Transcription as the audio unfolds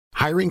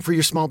Hiring for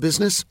your small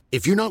business?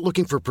 If you're not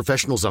looking for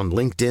professionals on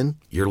LinkedIn,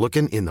 you're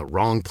looking in the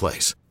wrong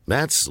place.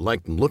 That's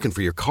like looking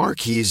for your car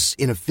keys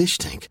in a fish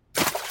tank.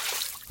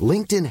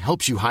 LinkedIn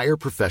helps you hire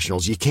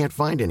professionals you can't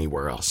find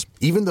anywhere else,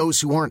 even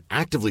those who aren't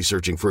actively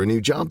searching for a new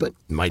job but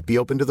might be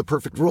open to the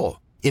perfect role.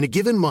 In a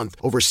given month,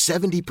 over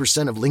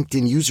 70% of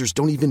LinkedIn users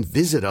don't even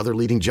visit other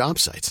leading job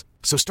sites.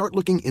 So start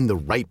looking in the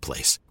right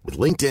place. With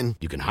LinkedIn,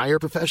 you can hire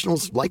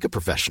professionals like a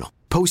professional.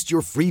 Post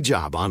your free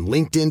job on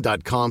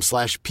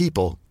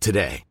linkedin.com/people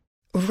today.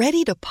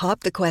 Ready to pop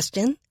the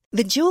question?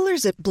 The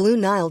jewelers at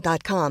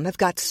BlueNile.com have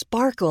got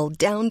sparkle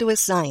down to a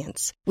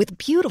science with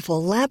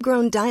beautiful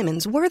lab-grown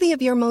diamonds worthy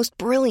of your most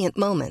brilliant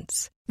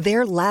moments.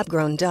 Their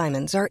lab-grown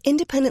diamonds are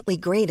independently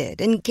graded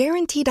and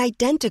guaranteed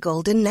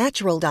identical to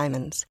natural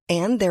diamonds,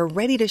 and they're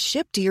ready to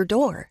ship to your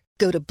door.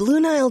 Go to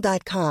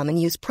BlueNile.com and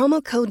use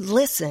promo code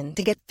LISTEN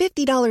to get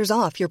 $50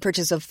 off your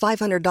purchase of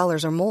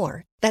 $500 or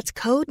more. That's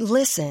code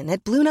LISTEN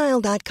at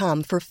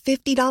BlueNile.com for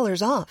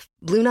 $50 off.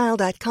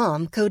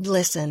 BlueNile.com, code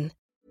LISTEN.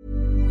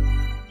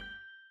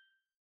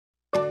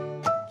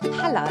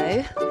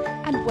 Hello,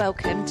 and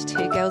welcome to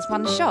Two Girls,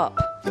 One Shop.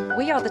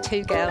 We are the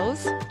two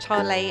girls,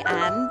 Charlie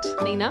and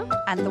Nina,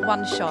 and the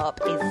one shop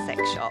is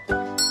Sex Shop.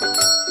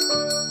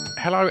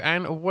 Hello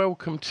and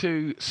welcome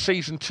to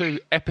Season 2,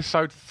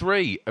 Episode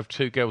 3 of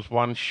Two Girls,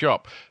 One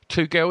Shop.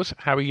 Two girls,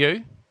 how are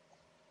you?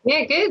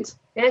 Yeah, good.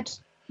 Good.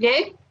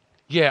 You?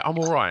 Yeah, I'm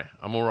all right.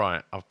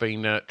 I've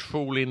been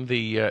trawling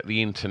the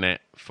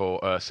internet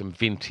for some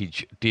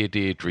vintage Dear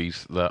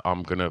Deirdres that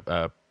I'm going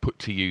to put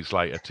to use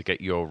later to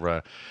get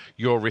your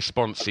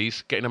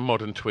responses, getting a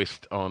modern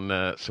twist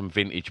on some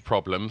vintage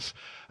problems.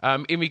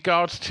 In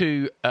regards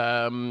to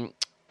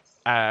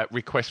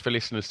requests for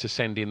listeners to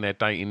send in their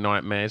dating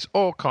nightmares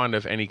or kind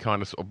of any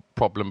kind of sort of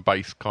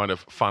problem-based kind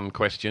of fun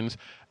questions,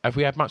 have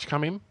we had much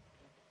come in?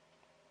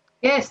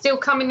 Yeah, still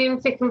coming in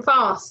thick and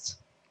fast.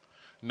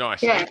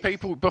 Nice. Yeah. If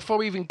people, before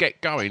we even get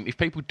going, if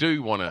people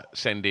do want to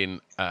send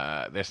in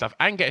their stuff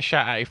and get a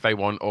shout out if they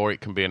want, or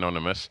it can be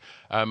anonymous,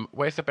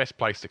 where's the best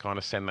place to kind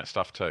of send that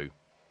stuff to?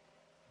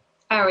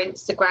 Our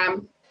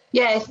Instagram.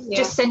 Yeah,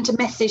 just send a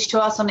message to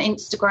us on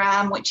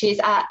Instagram, which is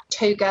at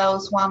Two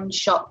Girls One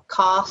Shop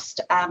Cast,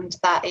 and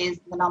that is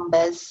the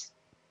numbers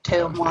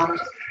 2 and 1.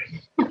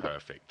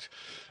 Perfect.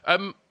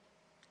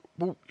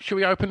 Well, shall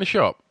we open the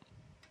shop?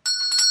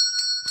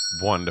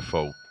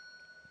 Wonderful.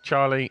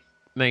 Charlie,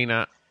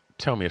 Nina,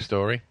 tell me a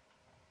story.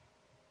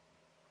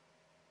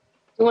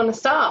 You want to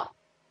start?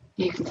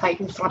 You can take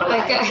this one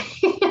away. Okay.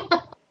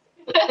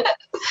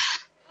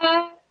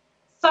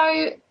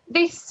 So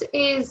this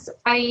is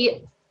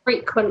a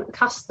frequent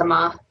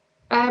customer.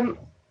 I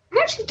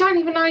actually don't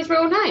even know his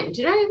real name.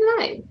 Do you know his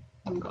name?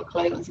 I haven't got a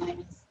clue what his name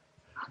is.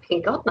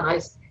 Fucking God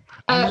knows.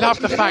 I love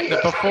the fact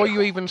that before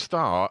you even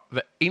start,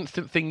 the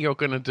instant thing you're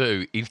going to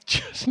do is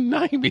just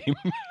name him.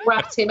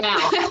 Rat him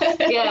out.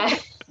 Yeah.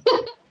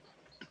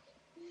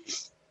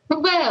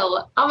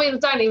 Well, I mean, I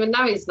don't even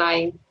know his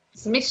name.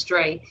 It's a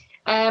mystery.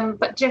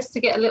 But just to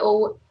get a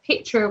little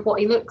picture of what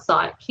he looks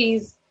like,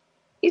 he's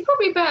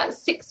probably about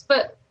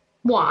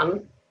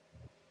 6'1",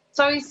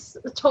 so he's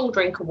a tall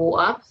drink of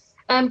water.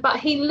 But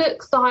he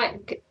looks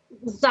like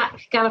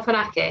Zach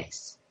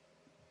Galifianakis.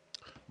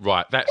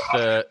 Right, that's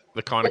the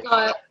kind of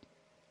guy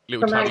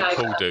little from tiny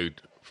cool Hangover.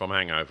 dude from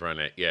Hangover, isn't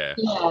it? Yeah.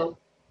 Yeah.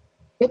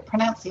 Good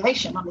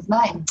pronunciation on his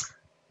name.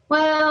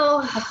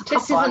 Well, That's a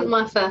this tough one. isn't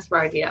my first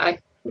rodeo.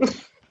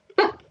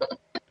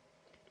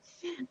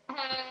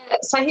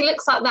 So he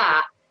looks like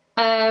that.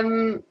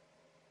 And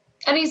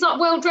he's like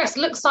well dressed.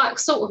 Looks like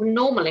sort of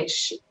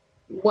normalish,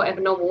 whatever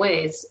normal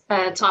is,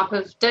 type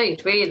of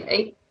dude,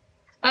 really.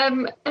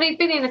 And he'd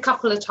been in a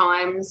couple of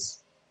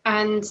times.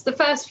 And the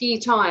first few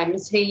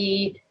times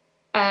he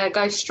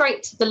goes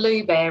straight to the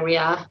lube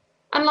area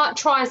and like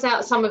tries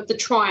out some of the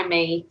Try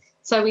Me.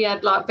 So we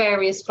had like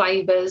various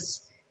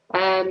flavours.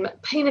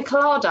 Pina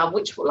colada,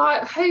 which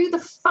like who the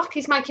fuck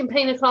is making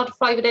pina colada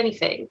flavoured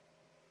anything?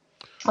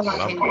 I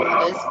like pina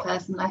coladas,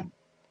 personally.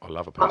 I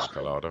love a pina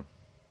colada.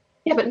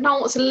 Yeah, but no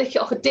one wants to lick it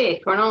off a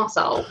dick or an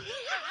arsehole.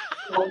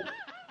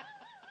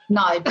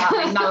 No, but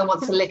I mean, no one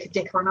wants to lick a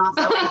dick or an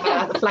arsehole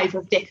either. The flavour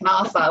of dick and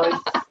arsehole is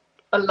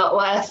a lot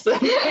worse than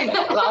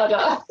pina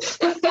colada.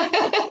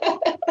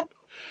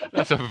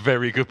 That's a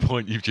very good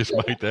point you've just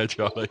made there,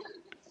 Charlie.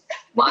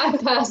 My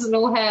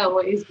personal hell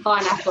is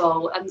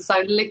pineapple, and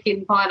so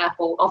licking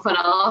pineapple off an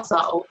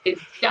arsehole is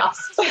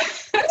just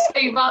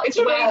too much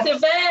for me to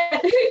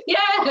bear.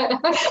 Yeah.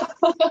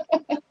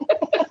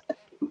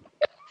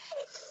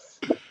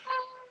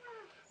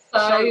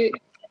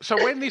 So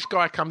when this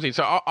guy comes in,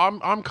 so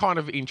I'm kind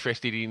of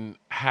interested in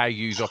how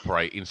you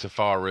operate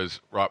insofar as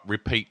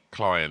repeat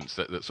clients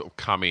that sort of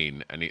come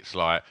in and it's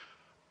like,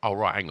 oh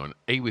right, hang on,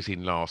 he was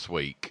in last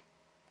week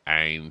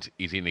and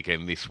he's in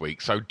again this week.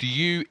 So do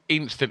you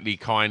instantly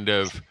kind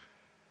of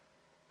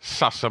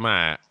suss them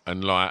out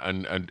and like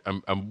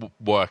and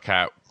work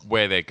out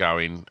where they're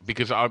going?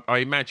 Because I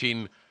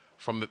imagine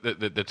from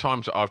the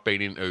times that I've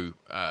been into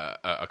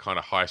a kind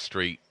of high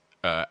street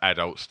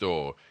adult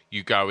store,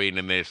 you go in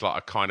and there's like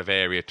a kind of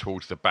area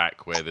towards the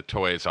back where the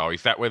toys are.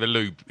 Is that where the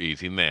lube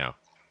is in there?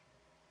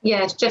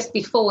 Yeah, it's just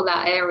before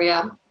that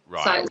area.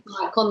 Right. So it's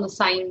like on the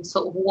same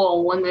sort of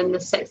wall, and then the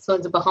sex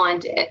toys are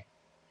behind it.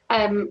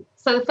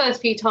 So the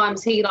first few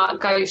times he like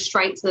goes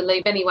straight to the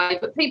lube anyway,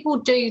 but people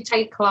do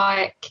take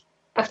like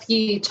a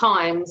few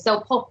times.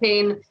 They'll pop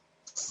in,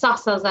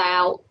 suss us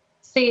out,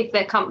 see if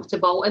they're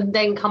comfortable, and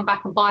then come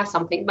back and buy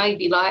something,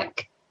 maybe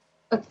like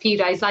a few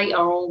days later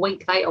or a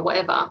week later,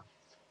 whatever.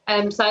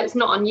 So it's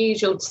not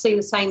unusual to see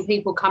the same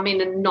people come in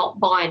and not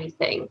buy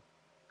anything,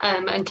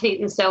 and keep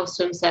themselves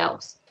to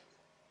themselves.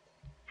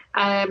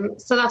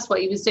 So that's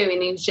what he was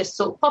doing. He was just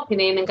sort of popping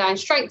in and going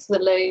straight to the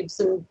lubes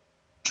and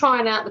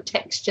trying out the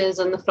textures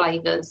and the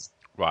flavours.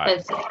 Right.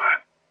 Of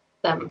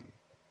them.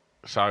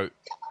 So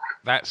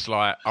that's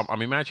like,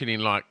 I'm imagining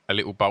like a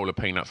little bowl of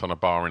peanuts on a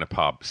bar in a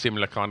pub.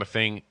 Similar kind of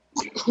thing.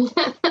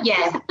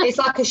 Yeah, it's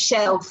like a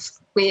shelf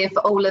with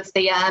all of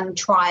the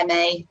Try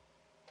Me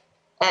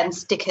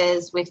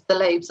stickers with the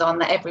lubes on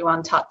that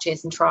everyone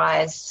touches and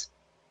tries.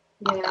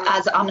 Yeah.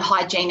 As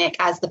unhygienic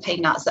as the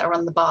peanuts that are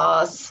on the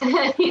bars.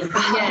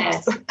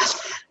 Yeah.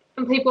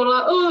 And people are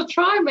like, oh,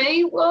 try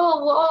me.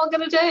 Well, what am I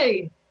going to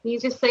do? You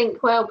just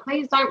think, well,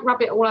 please don't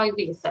rub it all over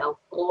yourself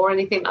or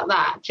anything like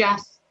that.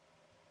 Just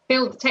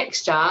feel the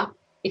texture.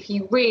 If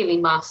you really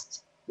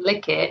must,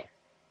 lick it,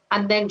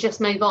 and then just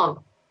move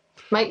on.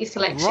 Make your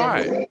selection.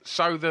 Right.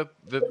 So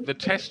the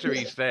tester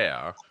is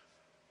there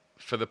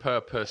for the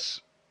purpose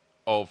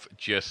of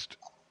just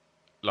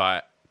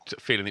like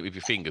feeling it with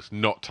your fingers,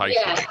 not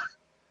tasting it.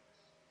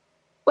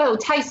 Well,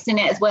 tasting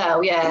it as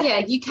well, yeah. Yeah,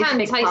 you can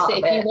taste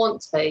it if you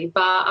want to,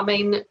 but I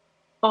mean,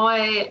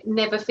 I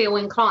never feel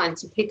inclined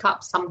to pick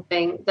up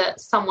something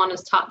that someone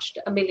has touched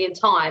a million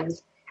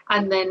times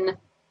and then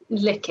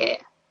lick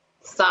it.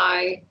 So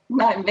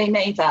no, me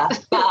neither.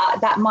 But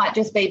that might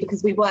just be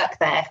because we work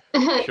there.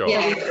 Sure.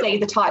 Yeah, we see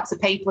the types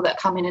of people that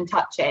come in and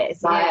touch it.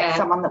 It's like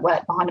someone that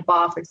worked behind a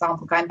bar, for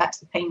example, going back to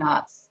the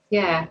peanuts.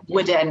 Yeah.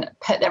 Wouldn't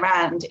put their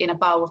hand in a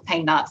bowl of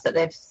peanuts that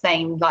they've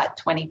seen like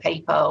 20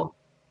 people.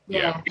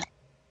 Yeah.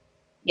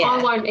 Yeah.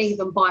 I won't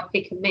even buy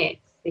pick and mix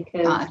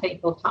because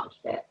people touched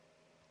it.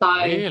 So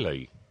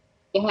Really?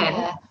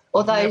 Yeah.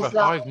 Or those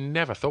I've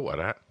never thought of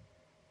that.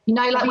 you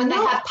know, like when they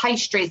have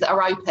pastries that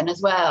are open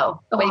as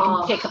well, where you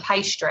can pick a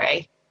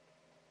pastry.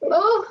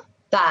 Oh,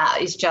 That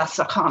is just,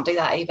 I can't do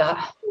that either.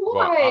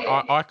 why?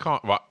 Right, I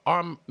can't. Right,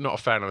 I'm not a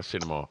fan of the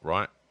cinema,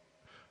 right?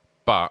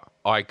 But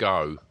I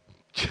go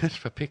just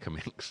for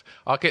Pick-a-Mix.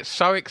 I get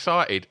so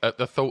excited at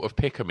the thought of Oh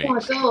my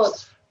Pick-a-Mix. God.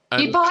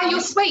 And You buy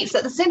your sweets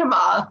at the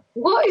cinema.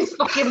 What is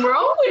fucking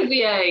wrong with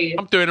you?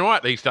 I'm doing all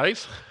right these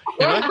days.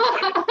 You know?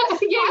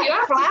 Yeah, you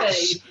have to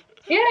Flash. be.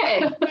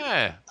 Yeah.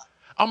 Yeah.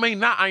 I mean,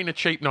 that ain't a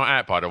cheap night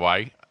out, by the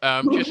way.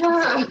 Just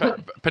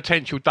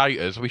potential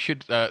daters, we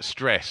should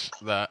stress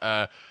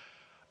that.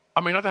 I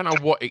mean, I don't know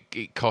what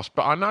it costs,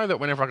 but I know that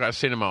whenever I go to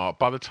cinema,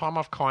 by the time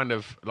I've kind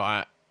of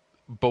like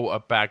bought a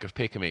bag of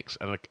Pick-a-Mix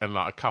and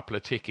like a couple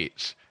of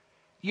tickets,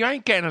 you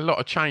ain't getting a lot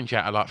of change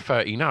out of like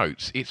 30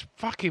 notes. It's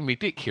fucking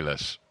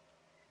ridiculous.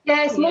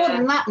 Yeah, it's more Yeah.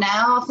 than that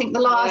now. I think the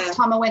last Yeah.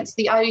 time I went to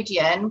the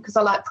Odeon, because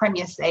I like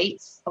Premier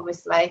seats,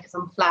 obviously, because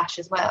I'm Flash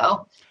as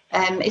well,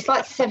 it's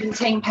like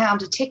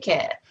 £17 a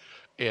ticket.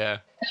 Yeah.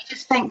 I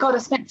just thank God I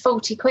spent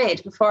 40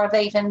 quid before I've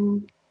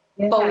even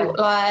bought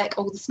like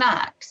all the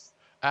snacks.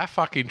 How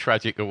fucking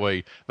tragic are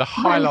we? The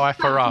highlight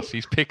for us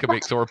is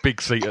Pick-a-Mix or a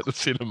big seat at the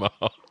cinema.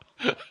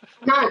 No,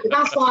 but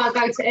that's why I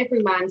go to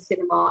Everyman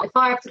Cinema. If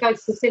I have to go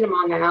to the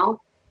cinema now,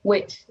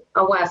 which,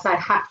 I say I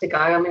have to go,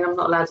 I mean, I'm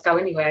not allowed to go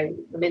anywhere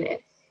in a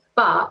minute.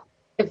 But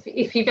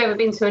if you've ever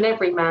been to an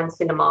Everyman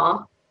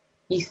Cinema,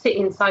 you sit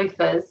in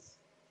sofas,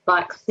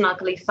 like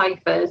snuggly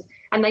sofas,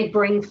 and they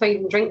bring food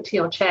and drink to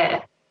your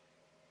chair.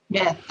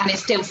 Yeah, and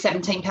it's still £17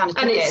 a ticket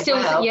And it's still,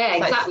 as well. yeah,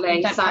 So exactly.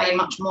 you don't pay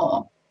much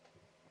more.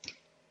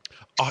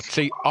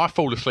 I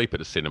fall asleep at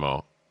the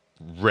cinema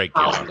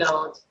regular. Oh,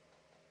 God.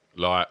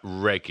 Like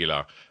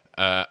regular.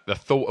 The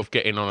thought of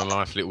getting on a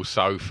nice little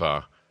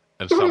sofa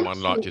and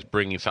someone like just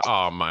bringing mate,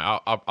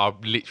 I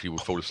literally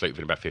would fall asleep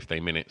in about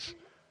 15 minutes.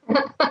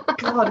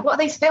 God, what are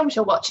these films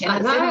you're watching I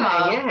at the know,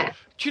 cinema? yeah.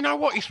 Do you know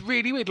what? It's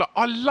really weird. Like,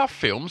 I love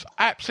films,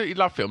 absolutely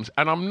love films,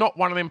 and I'm not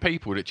one of them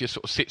people that just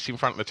sort of sits in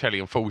front of the telly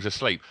and falls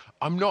asleep.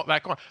 I'm not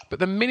that guy. But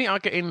the minute I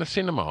get in the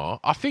cinema,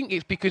 I think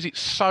it's because it's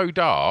so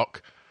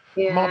dark.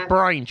 Yeah. My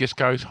brain just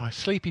goes,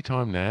 sleepy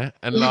time now.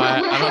 And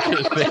like, and I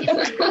just think,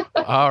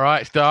 all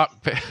right, it's dark.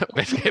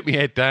 Let's get my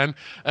head down.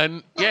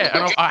 And yeah,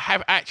 and I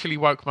have actually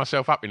woke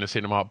myself up in the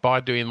cinema by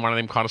doing one of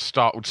them kind of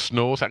startled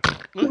snores. Like,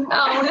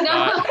 Oh,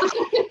 no.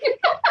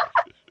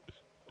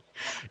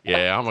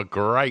 yeah, I'm a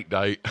great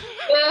date.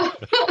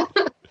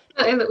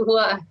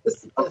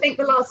 Worse. I think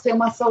the last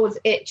film I saw was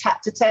It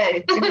Chapter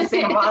 2 in the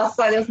cinema,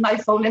 so there's no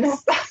falling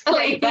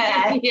asleep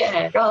there.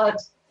 Yeah. God.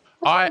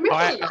 I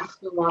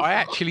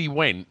actually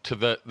went to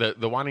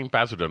the one in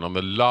Basildon on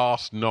the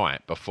last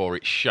night before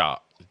it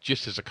shut,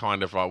 just as a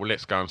kind of,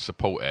 let's go and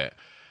support it.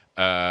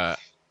 And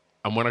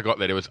when I got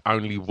there was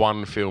only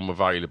one film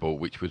available,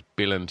 which was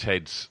Bill and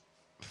Ted's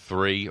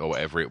 3 or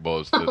whatever it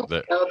was.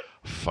 That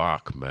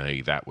fuck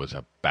me, that was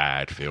a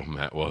bad film.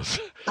 That was.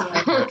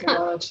 Oh my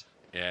God.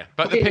 Yeah,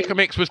 but the pick and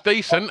mix was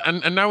decent,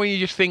 and now when you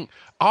just think,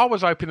 I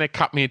was hoping they'd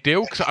cut me a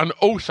deal, and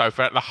also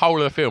for the whole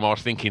of the film, I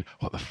was thinking,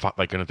 what the fuck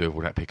are they going to do with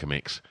all that pick and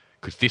mix?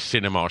 Because this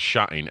cinema's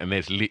shutting, and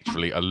there's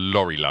literally a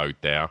lorry load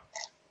there.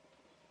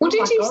 Well,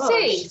 did you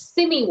see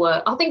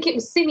Cineworld? I think it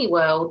was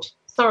Cineworld.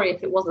 Sorry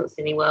if it wasn't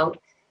Cineworld.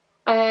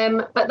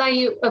 But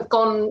they have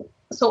gone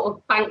sort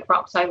of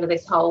bankrupt over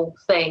this whole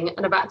thing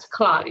and about to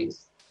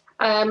close.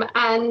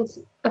 And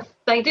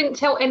they didn't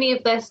tell any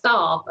of their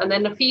staff. And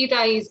then a few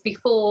days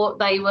before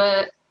they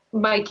were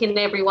making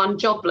everyone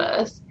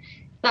jobless,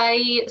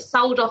 they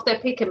sold off their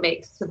pick and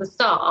mix to the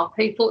staff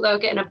who thought they were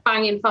getting a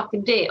banging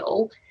fucking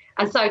deal.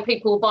 And so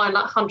people were buying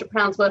like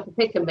 £100 worth of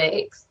pick and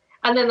mix.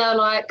 And then they're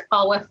like,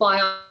 oh,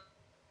 FYI,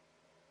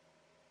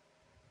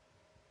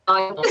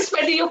 I'm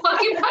spending your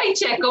fucking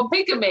paycheck on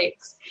pick and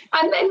mix.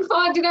 And then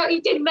finding out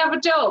you didn't have a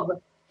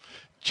job.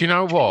 Do you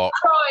know what?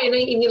 Crying,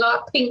 eating your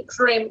like pink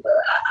shrimp.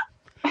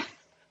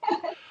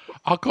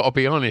 I've got to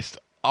be honest.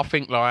 I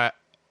think like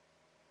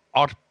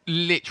I'd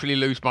literally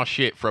lose my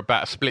shit for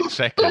about a split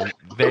second,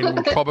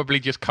 then probably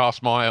just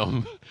cast my eye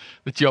on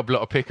the job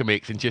lot of pick and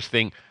mix and just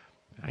think,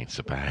 ain't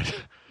so bad.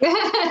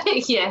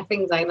 Yeah,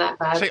 things ain't that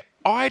bad. See,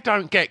 I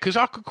don't get, because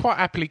I could quite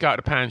happily go to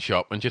the pan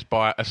shop and just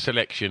buy a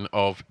selection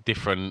of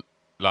different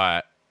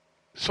like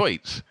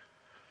sweets.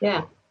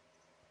 Yeah.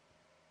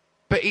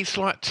 But it's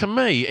like, to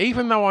me,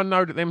 even though I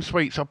know that them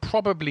sweets are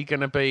probably going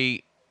to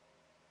be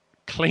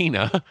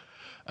cleaner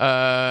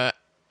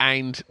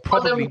and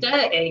probably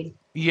dirty.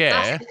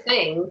 Yeah. That's the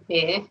thing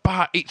here.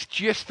 But it's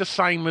just the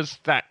same as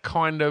that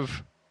kind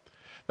of,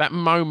 that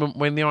moment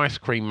when the ice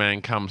cream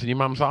man comes and your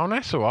mum's like, oh,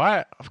 that's all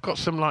right. I've got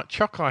some like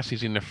choc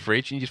ices in the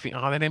fridge. And you just think,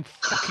 oh, they're them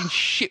fucking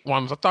shit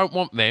ones. I don't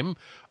want them.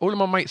 All of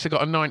my mates have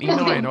got a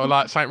 99 or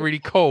like something really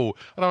cool.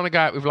 I don't want to go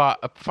out with like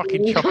a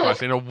fucking choc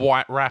ice in a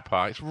white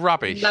wrapper. It's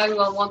rubbish. No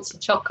one wants a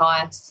choc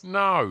ice.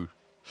 No.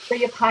 So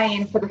you're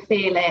paying for the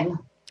feeling.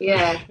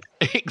 Yeah.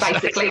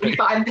 Exactly. Basically, we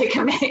buy and pick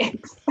a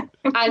mix.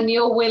 And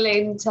you're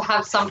willing to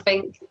have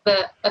something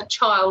that a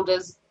child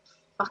has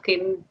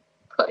fucking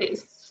put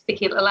its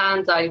sticky little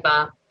hands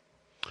over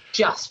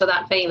just for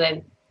that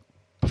feeling.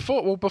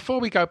 Before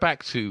we go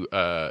back to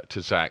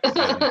Zach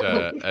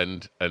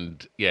and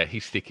yeah,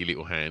 his sticky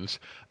little hands.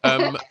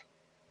 The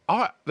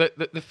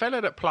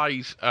fella that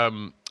plays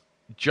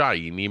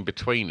Jay in The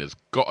Inbetweeners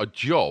got a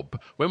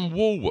job when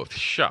Woolworths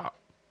shut.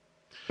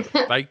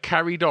 They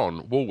carried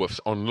on Woolworths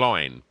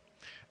online,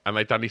 and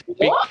they've done this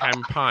big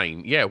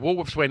campaign. Yeah,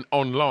 Woolworths went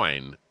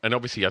online, and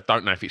obviously I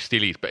don't know if it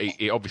still is, but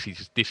it obviously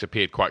just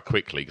disappeared quite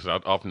quickly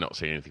because I've not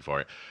seen anything for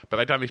it. But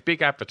they've done this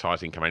big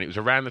advertising campaign. It was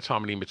around the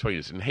time of The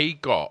Inbetweeners, and he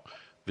got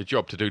the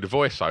job to do the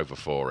voiceover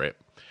for it.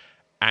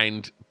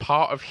 And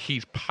part of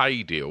his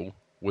pay deal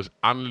was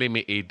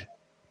unlimited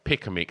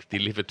pick-a-mix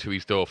delivered to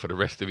his door for the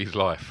rest of his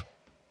life.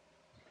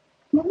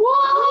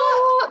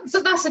 What?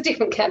 So that's a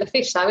different kettle of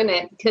fish, though, isn't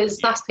it? Because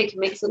that's pick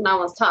and mix that no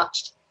one's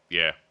touched.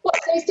 Yeah. What?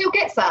 So he still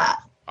gets that?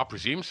 I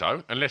presume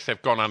so, unless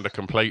they've gone under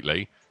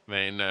completely.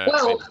 Then.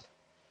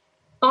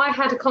 I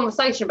had a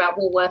conversation about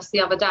Woolworths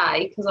the other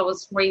day because I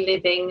was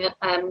reliving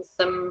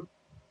some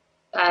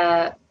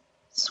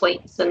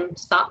sweets and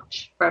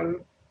such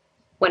from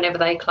whenever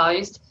they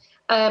closed.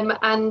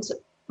 And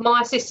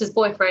my sister's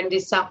boyfriend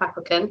is South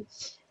African.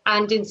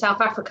 And in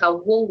South Africa,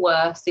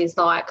 Woolworths is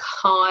like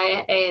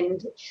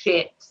high-end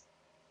shit.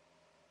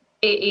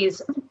 It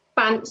is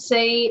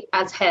fancy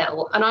as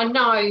hell. And I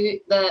know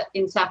that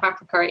in South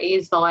Africa it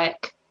is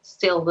like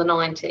still the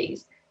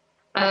 90s.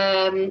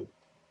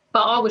 But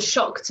I was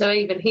shocked to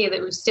even hear that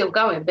it was still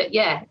going. But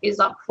yeah, it's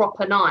like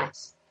proper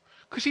nice.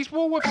 Because it's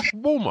Woolworths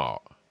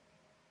Walmart.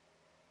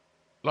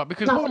 Like,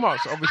 because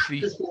Walmart's obviously...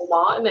 It's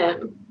Walmart,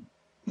 isn't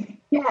it?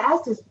 Yeah,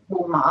 as is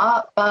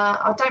Walmart,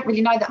 but I don't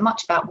really know that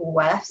much about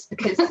Woolworths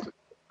because,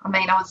 I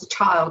mean, I was a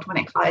child when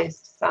it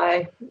closed,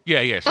 so...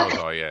 Yeah, so was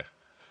I, yeah.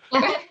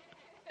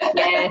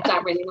 Yeah,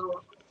 don't really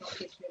know.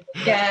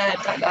 Yeah,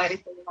 don't know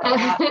anything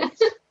about that.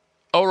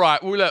 All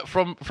right, well, look,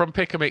 from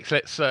pick a mix,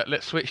 let's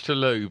switch to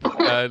lube.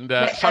 And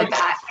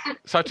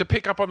so to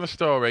pick up on the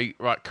story,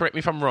 right, correct me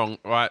if I'm wrong,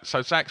 right,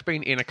 so Zach's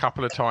been in a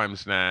couple of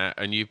times now,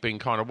 and you've been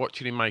kind of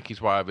watching him make his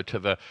way over to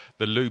the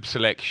lube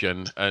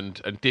selection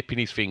and dipping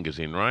his fingers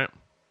in, right?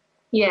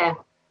 Yeah.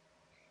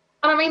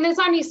 And I mean, there's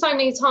only so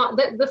many times,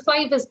 the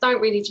flavours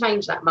don't really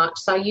change that much,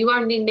 so you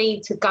only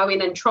need to go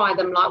in and try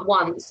them like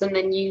once, and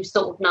then you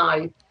sort of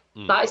know.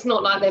 Like, it's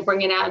not like they're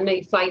bringing out a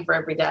new flavour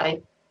every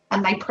day.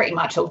 And they pretty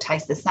much all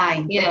taste the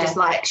same. Yeah. They're just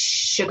like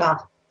sugar.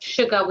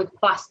 Sugar with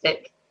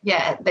plastic.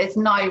 Yeah, there's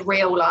no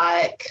real,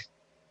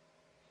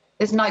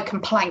 there's no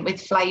complaint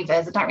with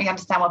flavours. I don't really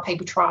understand why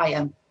people try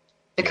them.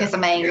 Because, I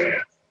mean,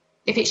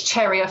 if it's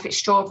cherry or if it's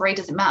strawberry,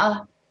 does it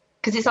matter?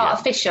 Because it's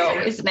artificial,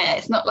 isn't it?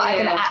 It's not like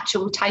an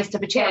actual taste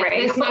of a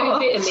cherry. There's no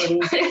vitamins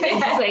in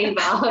it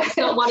either. It's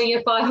not one of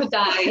your 5 a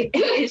day.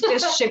 It's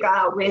just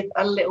sugar with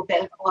a little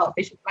bit of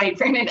artificial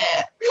flavouring in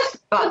it.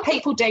 But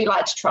people do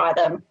like to try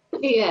them.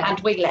 Yeah. And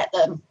we let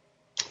them.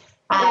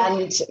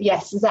 And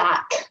yes,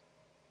 Zach.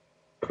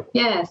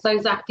 Yeah, so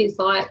Zach is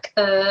like,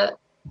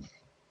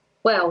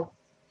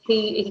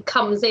 he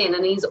comes in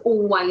and he's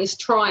always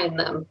trying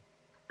them,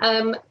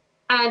 and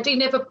he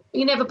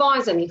never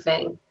buys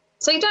anything.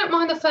 So you don't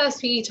mind the first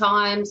few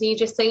times, and you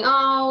just think,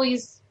 oh,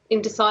 he's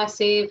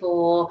indecisive,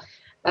 or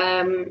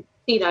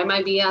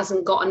maybe he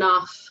hasn't got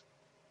enough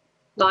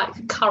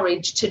like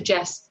courage to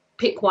just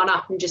pick one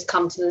up and just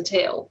come to the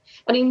till.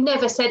 And he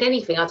never said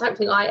anything. I don't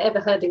think I ever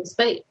heard him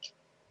speak.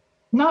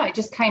 No, he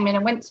just came in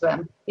and went to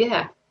him.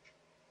 Yeah.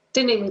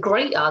 Didn't even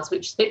greet us,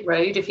 which is a bit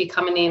rude if you're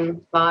coming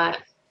in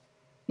like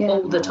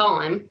all the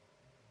time.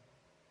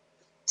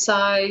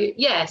 So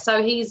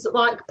he's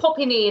like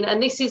popping in,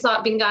 and this has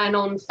like been going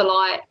on for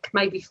like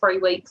maybe 3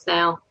 weeks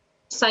now.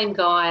 Same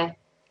guy,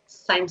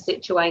 same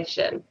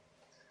situation.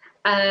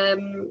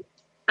 And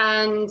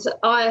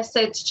I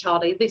said to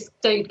Charlie, this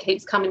dude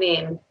keeps coming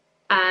in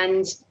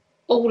and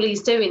all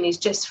he's doing is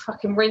just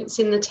fucking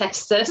rinsing the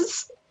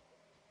testers.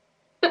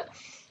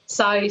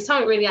 So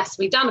something really has to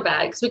be done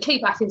about it, because we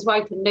keep having to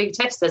open new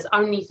testers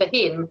only for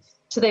him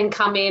to then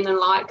come in and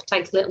like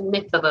take a little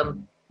nip of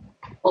them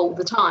all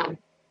the time.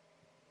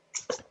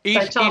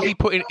 Is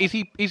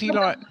he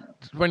like,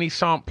 when he's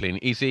sampling,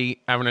 is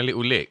he having a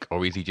little lick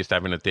or is he just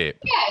having a dip?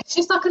 Yeah, it's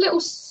just like a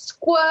little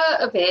squirt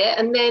of it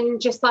and then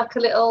just like a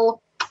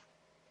little...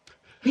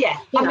 Yeah,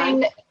 I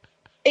mean,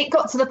 it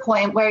got to the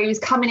point where he was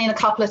coming in a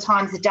couple of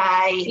times a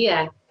day.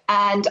 Yeah.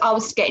 And I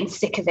was getting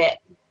sick of it.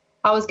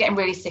 I was getting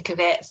really sick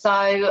of it. So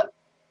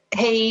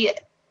I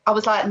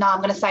was like, no, I'm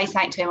going to say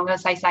something to him. I'm going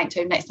to say something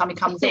to him next time he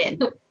comes in.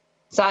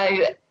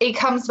 So he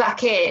comes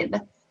back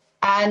in,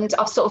 and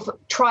I've sort of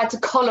tried to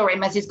collar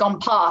him as he's gone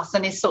past,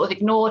 and he's sort of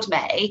ignored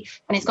me,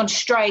 and he's gone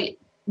straight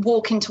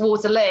walking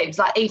towards the lubes,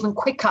 like even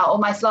quicker,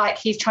 almost like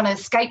he's trying to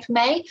escape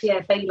me. Yeah,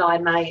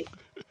 beeline, mate.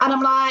 And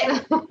I'm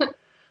like,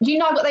 you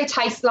know what they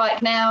taste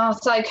like now,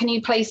 so can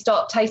you please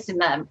stop tasting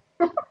them?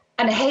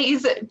 And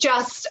he's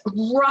just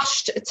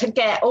rushed to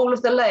get all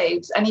of the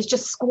lubes, and he's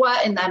just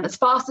squirting them as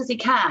fast as he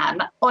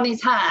can on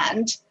his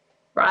hand,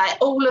 right?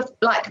 All of,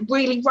 like,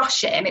 really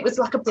rushing. It was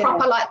like a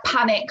proper, like,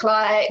 panic,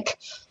 like,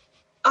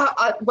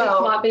 this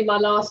might be my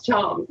last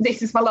chance.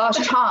 This is my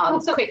last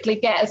chance. Quickly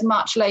get as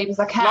much lube as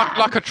I can.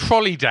 Like a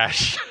trolley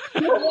dash.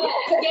 Yeah,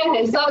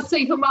 it's like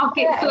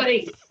supermarket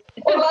police.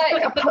 Or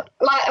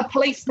like a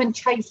policeman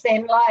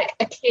chasing like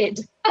a kid.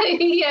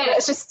 Yeah,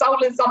 that's just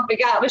stolen something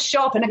out of a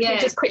shop, and a kid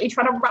just quickly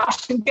trying to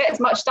rush and get as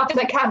much stuff as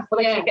they can before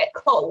they can get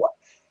caught.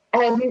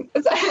 So he's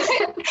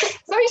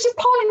just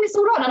piling this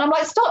all on, and I'm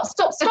like, stop,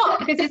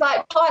 because he's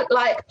like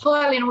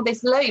piling all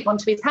this lube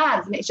onto his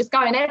hands, and it's just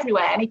going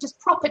everywhere. And he just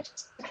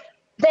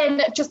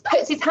then just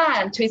puts his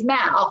hand to his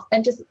mouth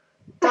and just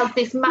does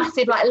this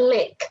massive like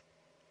lick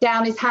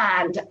down his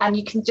hand, and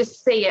you can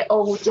just see it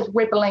all just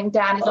ribbling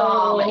down his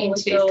arm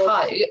into his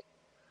coat.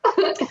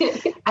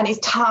 And his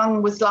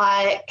tongue was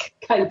like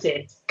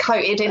coated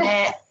in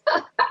it,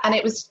 and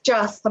it was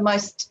just the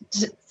most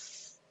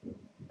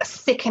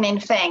sickening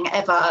thing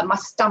ever. My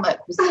stomach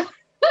was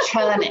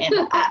churning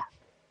at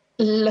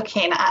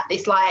looking at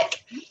this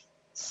like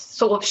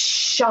sort of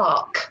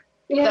shark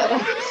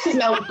that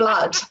smelled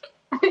blood.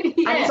 And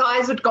his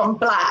eyes had gone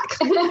black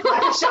like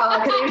a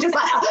shark, and he was just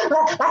like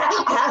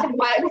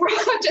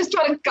just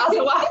trying to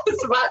guzzle up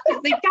as much as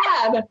he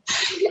can.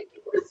 It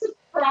was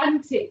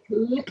frantic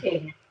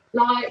looking,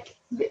 like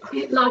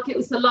it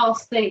was the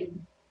last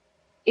thing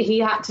he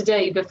had to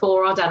do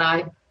before, I don't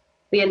know,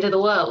 the end of the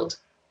world.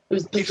 It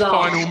was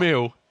bizarre.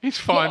 His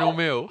final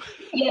meal.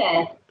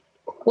 Yeah.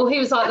 Well, he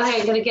was like, they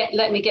ain't going to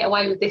let me get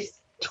away with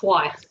this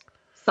twice,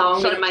 so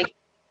I'm going to make...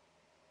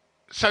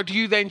 So do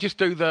you then just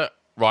do the...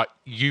 Right,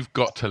 you've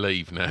got to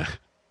leave now.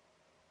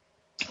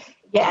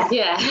 Yeah.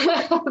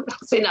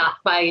 That's enough,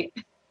 mate.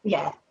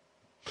 Yeah.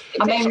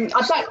 I mean,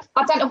 I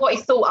don't know what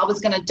he thought I was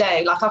going to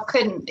do. Like, I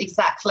couldn't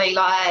exactly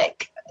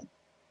like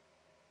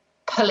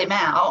pull him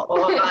out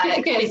or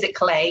like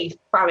physically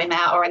throw him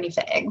out or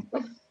anything.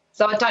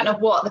 So I don't know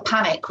what the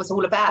panic was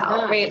all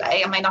about, really.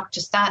 I mean, I'm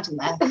just standing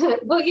there.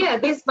 Well, yeah,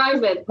 this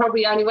moment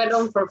probably only went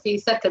on for a few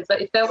seconds,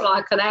 but it felt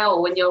like an hour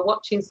when you're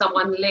watching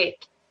someone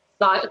lick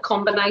like a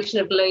combination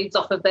of lubes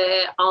off of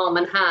their arm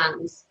and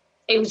hands.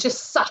 It was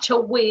just such a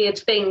weird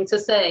thing to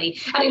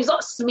see. And he was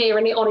like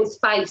smearing it on his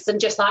face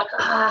and just like,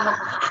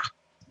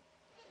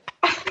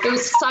 It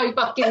was so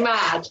fucking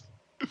mad.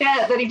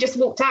 Yeah, then he just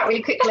walked out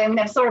really quickly and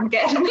never saw him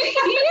again.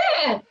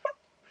 Yeah.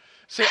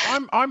 See,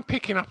 I'm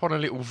picking up on a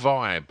little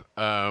vibe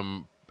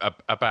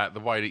about the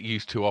way that you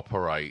used to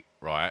operate,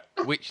 right?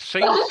 Which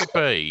seems to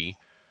be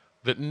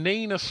that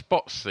Nina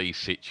spots these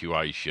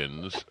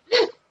situations,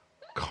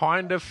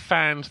 kind of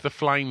fans the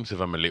flames of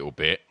them a little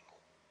bit,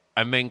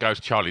 and then goes,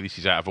 Charlie, this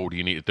is out of order,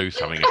 you need to do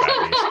something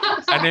about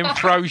this, and then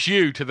throws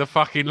you to the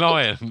fucking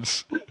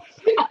lions.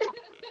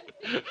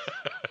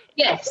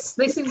 Yes,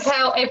 this is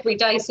how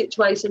everyday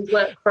situations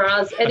work for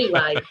us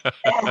anyway.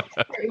 Yeah,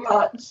 pretty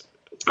much.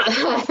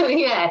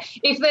 Yeah,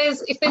 if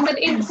there's an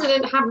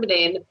incident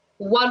happening,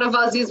 one of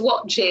us is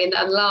watching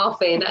and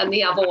laughing, and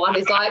the other one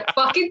is like,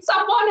 fucking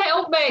someone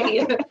help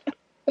me.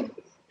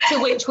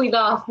 to which we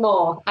laugh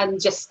more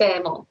and just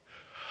stare more.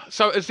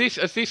 So has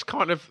this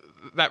kind of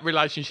that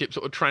relationship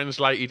sort of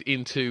translated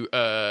into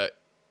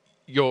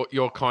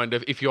your kind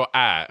of, if you're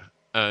at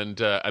and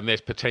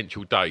there's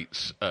potential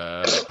dates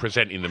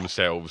presenting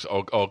themselves,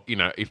 or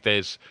if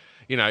there's,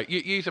 you are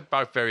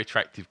both very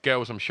attractive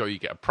girls. I'm sure you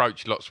get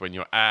approached lots when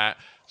you're at.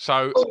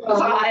 So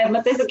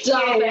there's a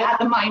queue at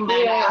the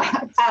moment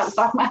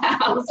outside my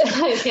house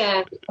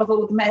of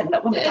all the men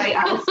that want to date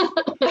us.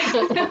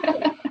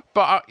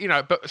 But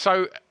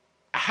so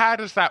how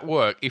does that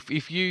work?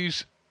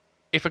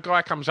 If a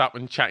guy comes up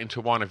and chatting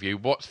to one of you,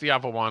 what's the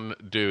other one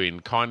doing?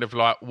 Kind of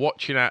like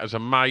watching out as a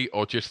mate,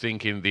 or just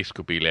thinking this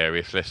could be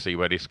hilarious, let's see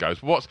where this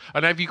goes?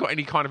 And have you got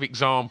any kind of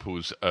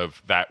examples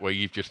of that where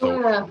you've just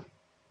thought?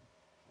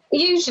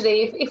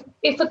 Usually,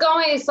 if a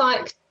guy is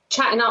like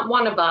chatting up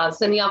one of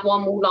us, and the other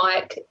one will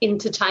like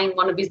entertain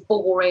one of his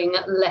boring,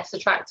 less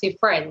attractive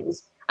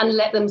friends and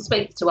let them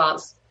speak to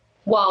us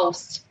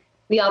whilst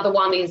the other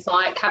one is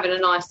like having a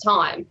nice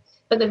time.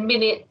 But the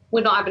minute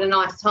we're not having a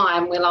nice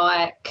time, we're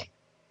like,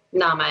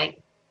 nah,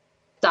 mate,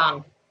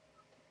 done.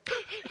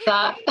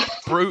 But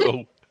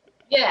brutal.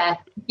 Yeah.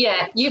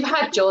 You've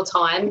had your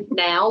time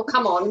now.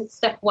 Come on,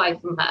 step away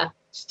from her.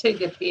 She's too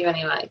good for you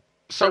anyway.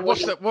 So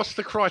what's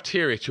the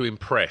criteria to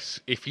impress?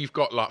 If you've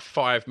got like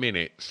 5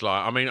 minutes,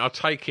 like, I mean, I'll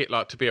take it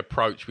like to be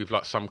approached with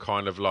like some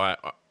kind of like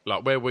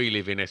where we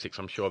live in Essex,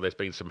 I'm sure there's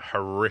been some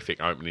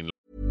horrific opening.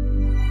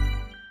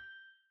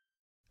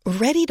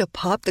 Ready to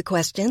pop the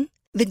question?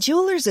 The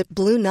jewelers at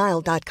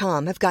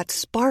BlueNile.com have got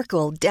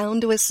sparkle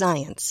down to a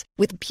science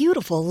with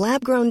beautiful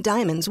lab-grown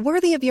diamonds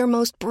worthy of your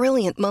most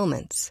brilliant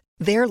moments.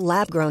 Their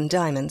lab-grown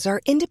diamonds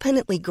are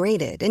independently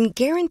graded and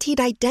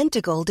guaranteed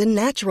identical to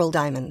natural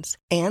diamonds,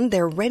 and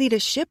they're ready to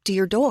ship to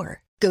your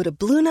door. Go to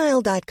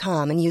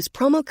BlueNile.com and use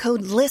promo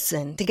code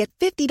LISTEN to get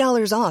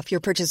 $50 off your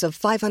purchase of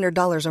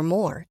 $500 or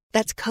more.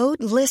 That's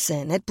code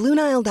LISTEN at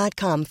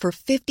BlueNile.com for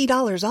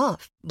 $50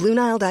 off.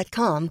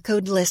 BlueNile.com,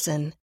 code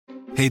LISTEN.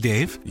 Hey,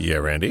 Dave. Yeah,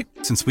 Randy.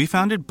 Since we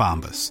founded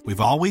Bombas, we've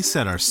always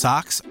said our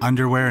socks,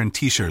 underwear, and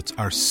T-shirts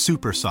are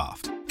super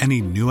soft. Any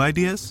new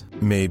ideas?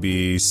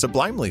 Maybe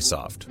sublimely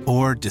soft.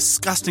 Or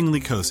disgustingly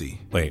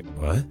cozy. Wait,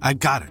 what? I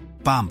got it.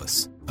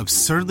 Bombas.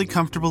 Absurdly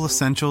comfortable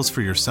essentials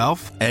for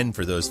yourself and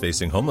for those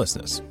facing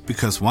homelessness.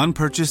 Because one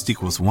purchased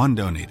equals one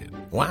donated.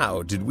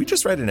 Wow, did we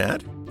just write an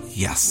ad?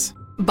 Yes.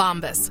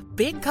 Bombas.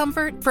 Big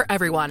comfort for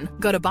everyone.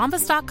 Go to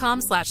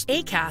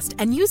bombas.com/ACAST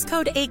and use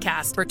code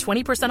ACAST for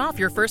 20% off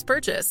your first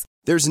purchase.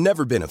 There's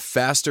never been a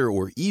faster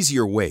or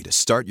easier way to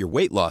start your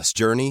weight loss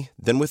journey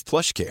than with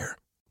PlushCare.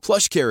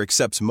 PlushCare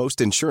accepts most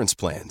insurance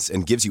plans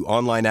and gives you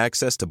online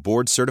access to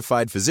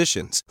board-certified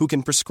physicians who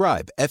can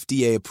prescribe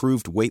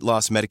FDA-approved weight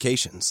loss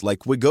medications like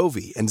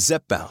Wegovy and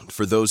Zepbound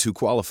for those who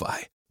qualify.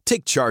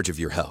 Take charge of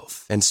your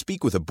health and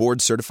speak with a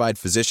board-certified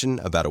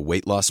physician about a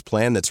weight loss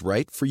plan that's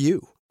right for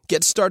you.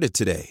 Get started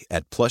today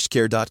at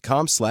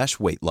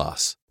plushcare.com/weight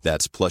loss.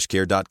 That's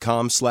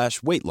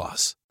plushcare.com/weight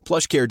loss.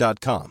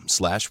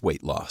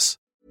 plushcare.com/weight loss.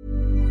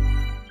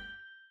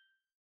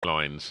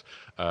 Lines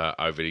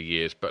over the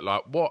years, but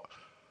like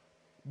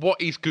what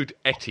is good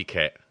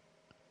etiquette?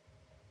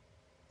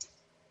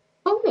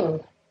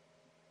 Oh,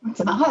 I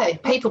don't know.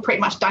 People pretty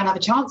much don't have a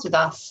chance with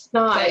us.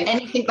 No. So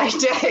anything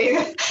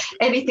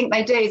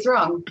they do is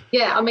wrong.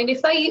 Yeah, I mean,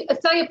 if they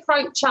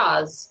approach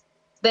us,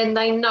 then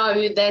they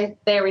know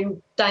they're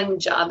in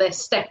danger. They're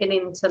stepping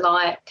into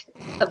like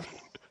a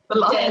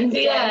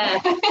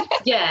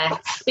yeah,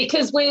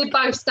 because we're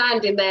both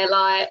standing there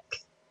like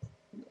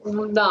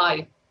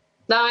no.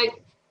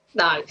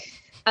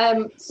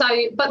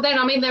 But then,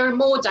 I mean, they're in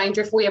more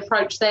danger if we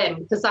approach them,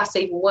 because that's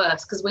even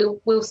worse, because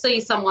we'll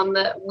see someone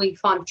that we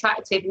find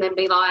attractive and then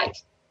be like,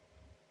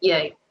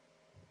 yeah.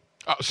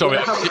 Oh, sorry,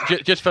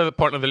 just for the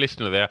point of the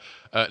listener there,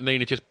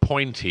 Nina just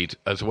pointed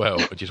as well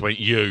and just went,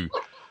 you.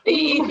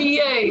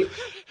 You.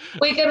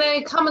 We're going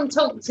to come and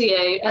talk to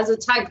you as a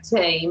tag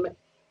team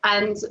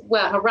and,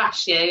 well,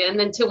 harass you, and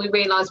until we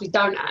realise we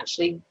don't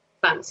actually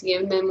fancy you,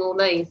 and then we'll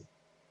leave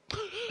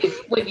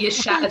with your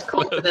shattered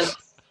confidence.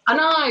 I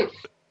know.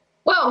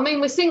 Well, I mean,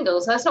 we're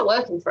singles, so that's not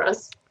working for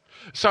us.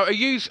 So are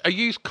you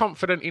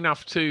confident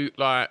enough to,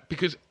 like,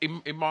 because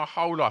in my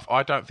whole life,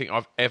 I don't think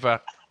I've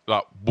ever,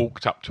 like,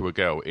 walked up to a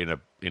girl in a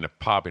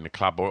pub, in a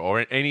club,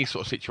 or in any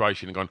sort of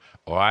situation and gone,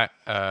 all right,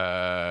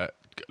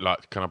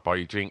 like, can I buy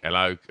you a drink?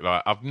 Hello?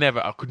 Like, I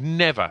could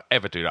never,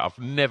 ever do that. I've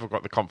never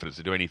got the confidence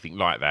to do anything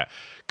like that.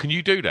 Can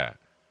you do that?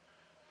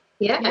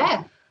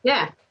 Yeah.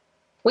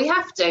 We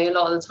have to a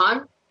lot of the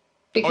time.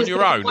 On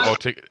your own, or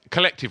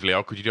collectively,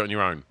 or could you do it on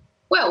your own?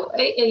 Well,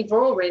 either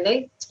or,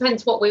 really.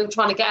 Depends what we were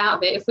trying to get out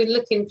of it. If we're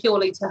looking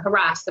purely to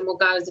harass, then we'll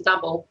go as a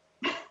double.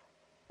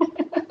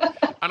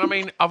 And I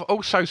mean, I've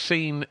also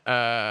seen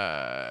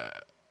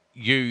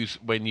yous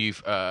when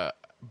you've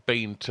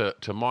been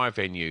to my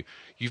venue.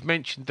 You've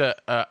mentioned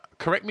that,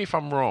 correct me if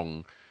I'm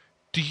wrong,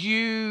 do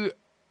you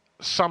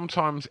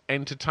sometimes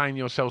entertain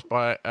yourselves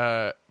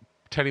by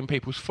telling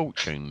people's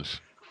fortunes?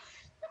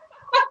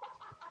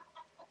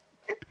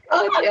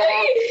 Oh, yeah. I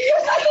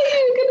thought you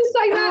were going to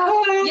say that.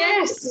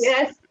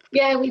 Yes.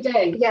 Yeah, we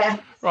do. Yeah.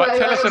 Right,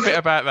 tell us a bit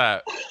about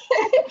that.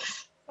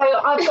 So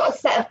I've got a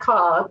set of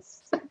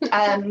cards.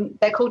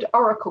 They're called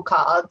Oracle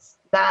cards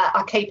that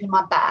I keep in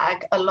my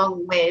bag,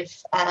 along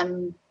with A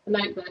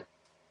notebook.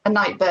 a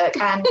notebook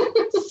and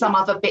some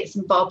other bits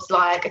and bobs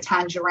like a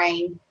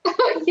tangerine.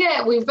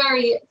 Yeah, we're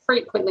very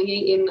frequently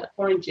eating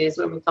oranges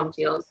when we come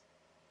to yours.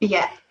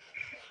 Yeah.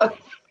 Are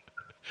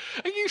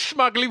you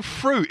smuggling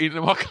fruit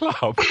into my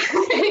club?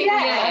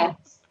 Yeah.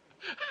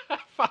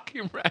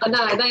 Fucking rad. I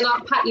know, they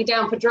like pat you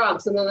down for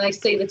drugs and then they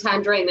see the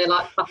tangerine, they're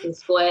like, fucking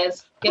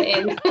squares, get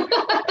in.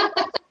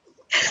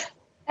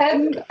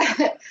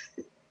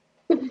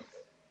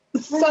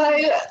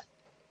 So,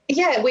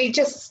 yeah, we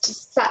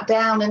just sat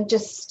down and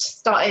just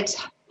started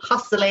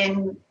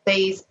hustling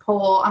these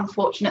poor,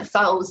 unfortunate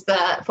souls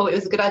that thought it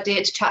was a good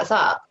idea to chat us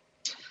up.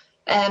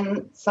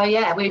 So,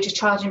 yeah, we were just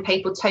charging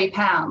people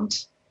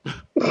 £2.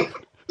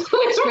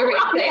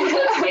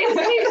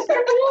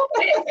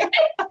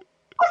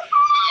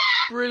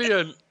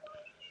 Brilliant.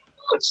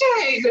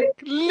 True.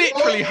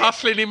 Literally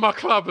hustling in my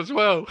club as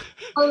well.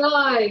 I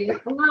know. Yeah,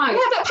 but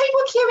people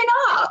are queuing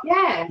up.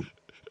 Yeah.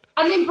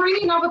 And then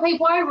bringing other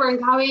people over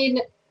and going,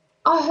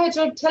 I heard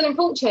you're telling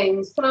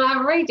fortunes. Can I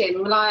have a reading?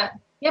 We're like,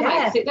 yeah,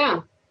 mate, sit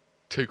down.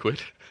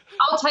 £2.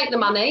 I'll take the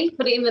money,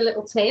 put it in the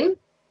little tin.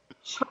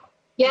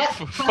 Yeah.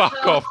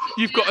 Fuck off.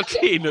 You've got a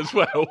tin as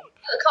well.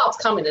 The cards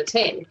come in a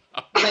tin.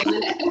 I mean,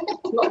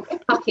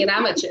 not fucking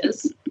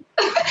amateurs.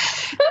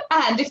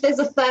 And if there's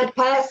a third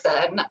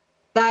person,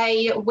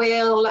 they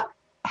will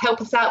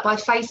help us out by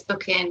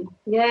Facebooking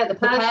the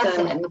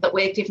person that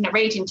we're giving a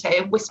reading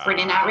to, whispering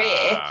in our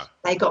ear,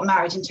 they got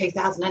married in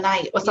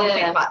 2008 or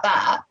something like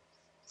that.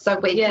 So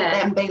we can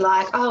then be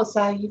like, oh,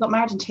 so you got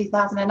married in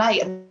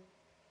 2008 and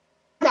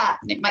that,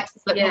 and it makes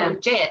us look more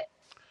legit.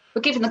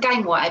 We're giving the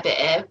game away a bit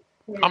here.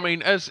 I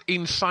mean, as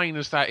insane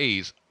as that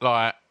is,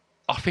 like,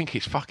 I think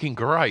it's fucking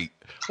great.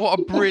 What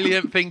a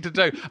brilliant thing to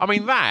do. I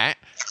mean,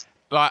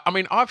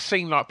 I've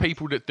seen, like,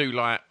 people that do,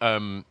 like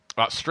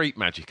street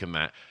magic and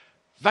that.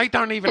 They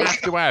don't even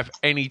have to have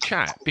any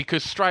chat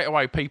because straight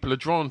away people are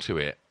drawn to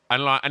it.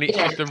 And it's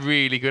just a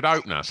really good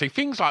opener. See,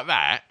 things like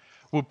that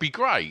would be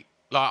great.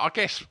 Like, I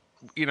guess,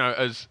 when I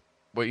was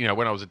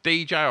a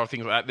DJ or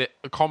things like that,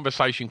 a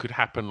conversation could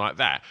happen like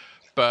that.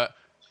 But,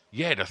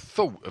 yeah, the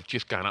thought of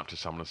just going up to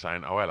someone and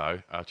saying, oh, hello,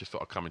 I just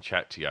thought I'd come and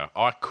chat to you.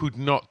 I could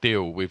not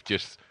deal with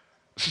just,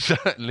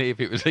 certainly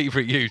if it was either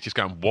of you, just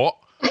going, what?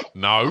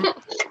 No.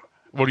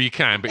 Well, you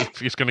can,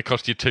 but it's going to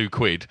cost you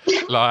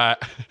 £2.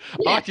 Like,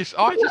 I just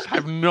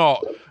have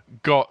not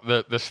got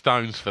the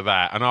stones for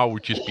that, and I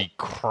would just be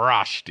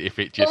crushed if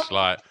it just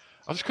I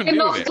just couldn't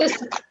deal with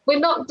it. We're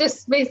not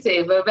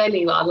dismissive of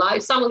anyone. Like,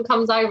 if someone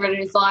comes over and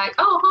is like,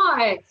 "Oh,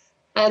 hi,"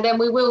 and then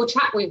we will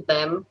chat with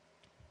them.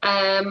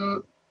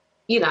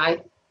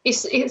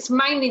 It's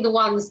mainly the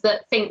ones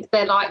that think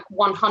they're like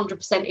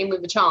 100% in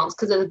with a chance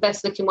because they're the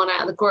best looking one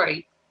out of the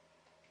group.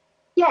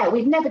 Yeah,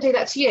 we'd never do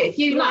that to you. If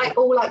you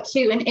all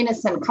cute and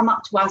innocent come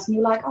up to us and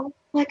you're like, oh,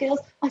 hi girls,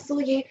 I saw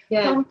you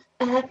come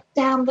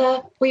down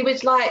the... We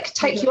would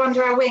take you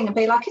under our wing and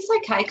be like, it's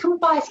okay, come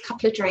and buy us a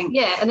couple of drinks.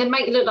 Yeah, and then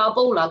make you look like a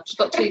baller because you've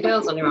got 2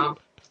 girls on your arm.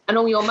 And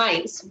all your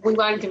mates, we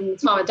won't give them the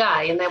time of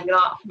day and they'll be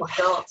like, oh my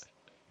God.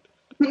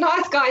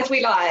 Nice guys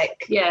we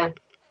like. Yeah.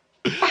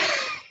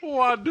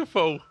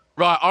 Wonderful.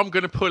 Right, I'm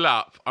going to pull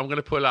up a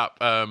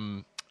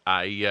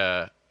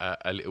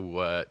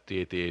little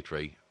Dear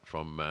Deirdre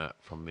from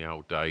the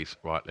old days.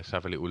 Right, let's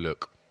have a little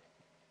look.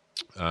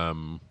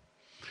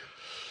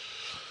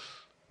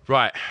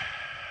 Right.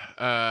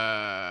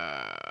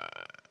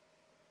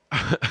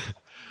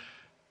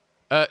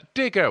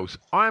 Dear girls,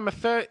 I am a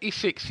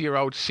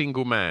 36-year-old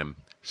single man.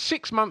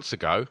 6 months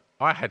ago,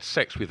 I had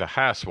sex with a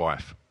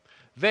housewife.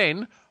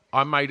 Then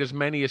I made as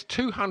many as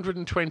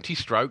 220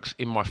 strokes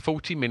in my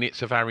 40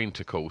 minutes of our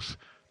intercourse.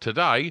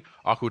 Today,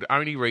 I could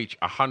only reach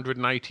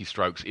 180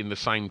 strokes in the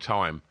same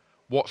time.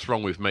 What's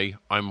wrong with me?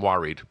 I'm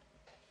worried.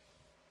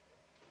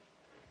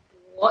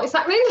 What is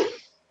that mean?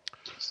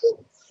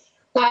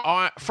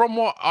 From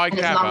what I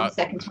gather, long the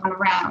second time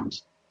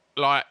around.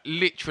 Like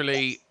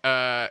literally,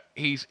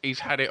 he's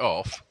had it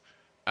off,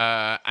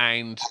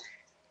 and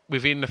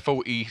within the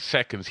 40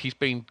 seconds, he's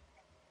been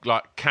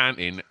like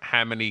counting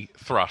how many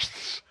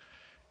thrusts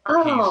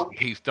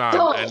he's done,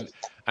 God.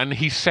 And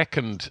his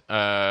second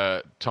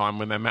time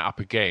when they met up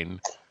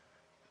again,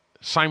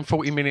 same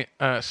 40-minute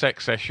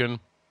sex session.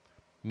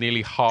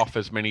 Nearly half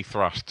as many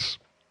thrusts.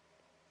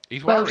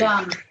 He's worried. Well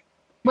done.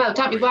 Well,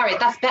 don't be worried.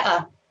 That's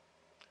better.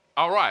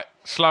 All right.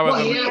 Slower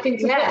than... You're having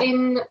to put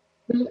in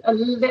a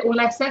little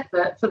less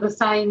effort for the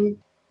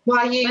same...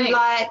 Why are you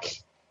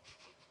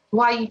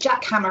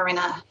jackhammering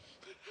her?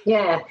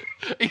 Yeah.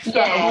 Is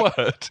that a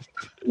word?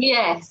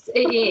 Yes,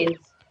 it is.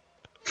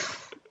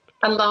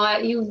 And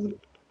the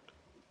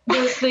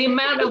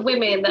amount of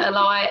women that are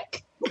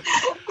like...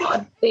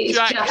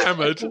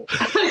 jackhammered.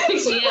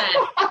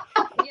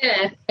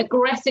 Yeah,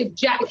 aggressive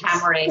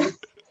jackhammering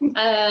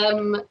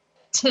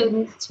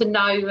to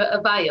no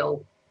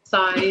avail. So,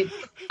 I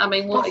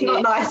mean, that's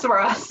not nice for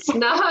us.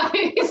 No,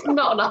 it's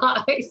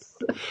not nice.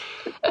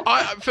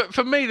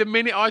 For me, the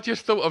minute I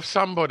just thought of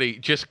somebody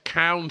just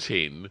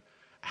counting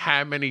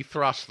how many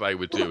thrusts they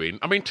were doing.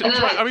 I mean,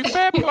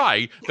 fair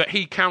play that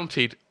he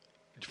counted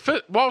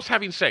whilst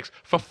having sex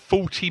for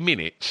 40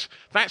 minutes.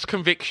 That's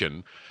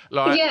conviction.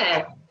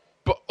 Yeah.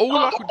 But all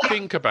I could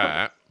think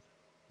about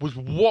was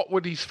what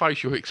would his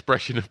facial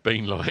expression have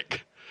been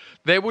like?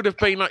 There would have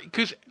been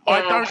because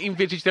I don't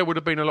envisage there would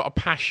have been a lot of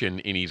passion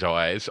in his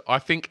eyes. I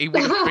think he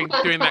would have been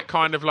doing that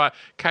kind of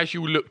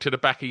casual look to the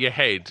back of your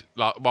head,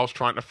 whilst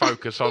trying to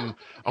focus on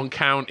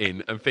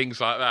counting and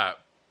things like that.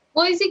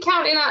 Well, is he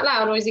counting out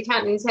loud or is he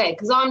counting in his head?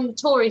 Because I'm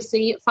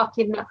notoriously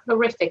fucking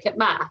horrific at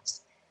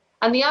maths.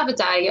 And the other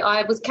day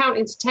I was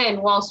counting to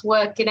 10 whilst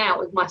working out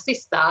with my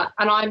sister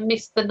and I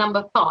missed the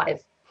number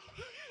 5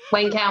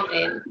 when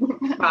counting,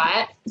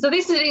 right? So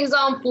this is an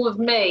example of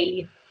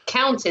me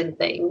counting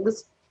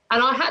things.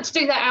 And I had to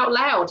do that out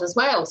loud as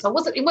well. So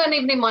it weren't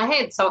even in my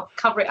head, so I could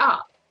cover it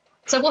up.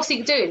 So what's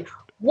he doing?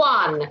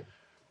 1,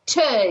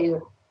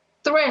 2,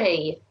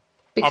 3.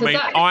 Because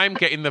I'm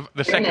getting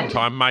the second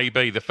time,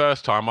 maybe. The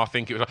first time, I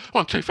think it was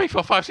 1, 2, 3,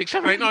 4, 5, 6,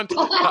 7, 8, 9,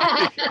 10.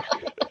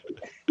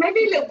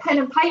 Maybe a little pen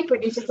and paper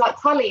and he's just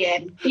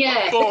tallying.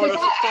 Yeah.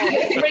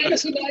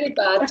 Reaching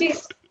over.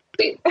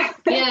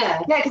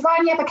 Yeah, because I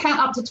only ever count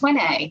up to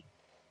 20.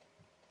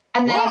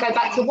 And then I go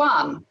back to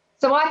 1.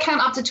 So I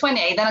count up to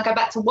 20, then I go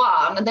back to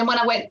 1, and then when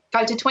I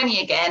go to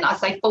 20 again, I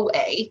say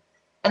 40,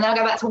 and then I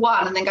go back to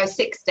 1, and then go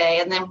 60,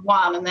 and then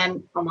 1, and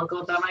then, oh my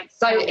God, that makes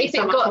it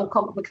so much more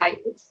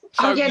complicated.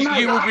 So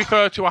you would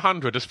refer to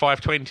 100 as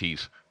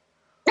 520s?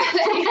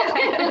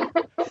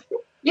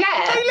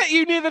 Yeah. They let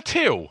you near the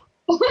till?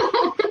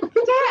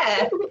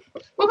 Yeah.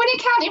 Well, when you're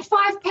counting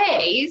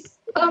 5p's,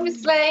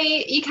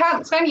 obviously you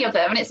count 20 of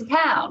them, and it's a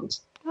pound.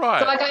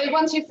 Right. So I go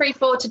 1, 2, 3,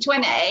 4 to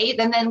 20,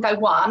 then go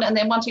 1, and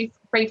then 1, 2,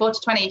 3, 4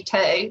 to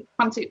 22.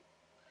 1, 2.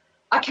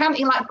 I count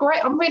in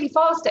great. I'm really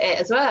fast at it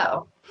as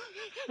well.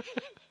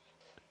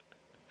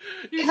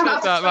 You said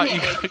that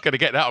you're going to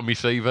get that on my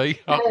CV.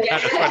 I'll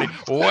count to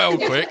 20 well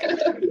quick.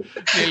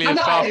 Nearly as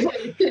fast.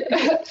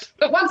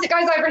 But once it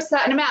goes over a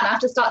certain amount, I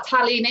have to start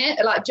tallying it,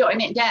 jotting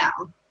it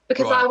down.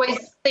 Because I always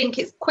think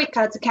it's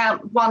quicker to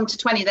count 1 to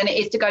 20 than it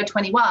is to go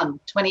 21,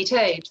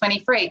 22,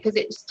 23, because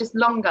it's just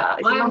longer.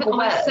 It's a longer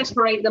word. I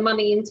separate the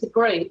money into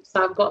groups.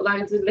 So I've got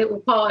loads of little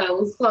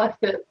piles like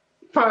at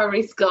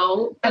primary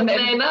school. And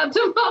then I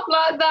jump up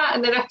like that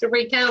and then have to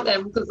recount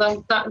them because I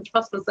don't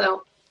trust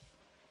myself.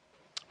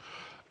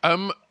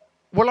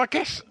 Well, I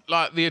guess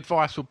the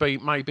advice would be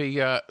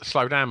maybe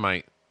slow down,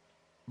 mate.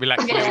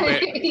 Relax a little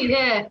bit.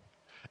 Yeah.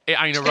 It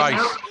ain't a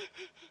race.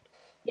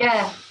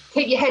 Yeah.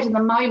 Keep your head in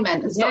the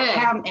moment and stop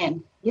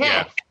counting.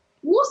 Yeah.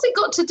 What's it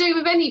got to do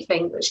with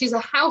anything that she's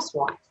a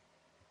housewife?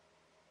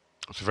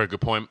 That's a very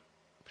good point.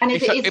 And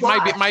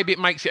maybe it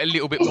makes it a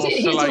little bit more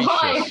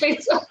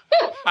salacious.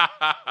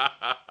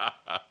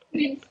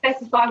 You didn't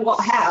specify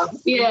what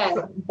house.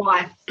 Yeah.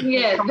 Wife.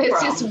 Yeah,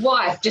 it's just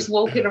wife just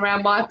walking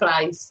around my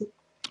place.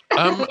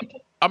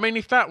 I mean,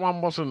 if that one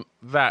wasn't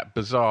that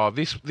bizarre,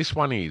 this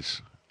one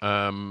is.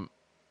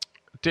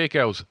 Dear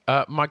girls,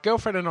 my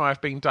girlfriend and I have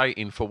been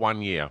dating for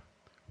 1 year.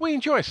 We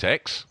enjoy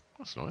sex.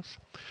 That's nice.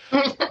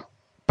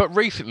 But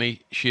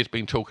recently, she has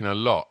been talking a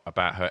lot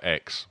about her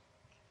ex.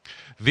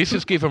 This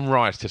has given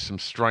rise to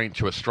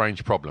a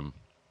strange problem.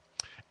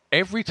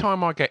 Every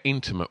time I get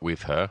intimate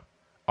with her,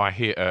 I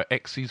hear her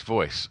ex's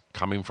voice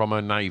coming from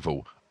her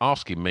navel,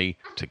 asking me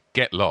to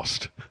get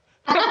lost.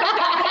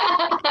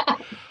 I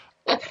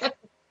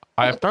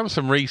have done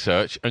some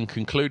research and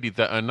concluded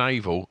that her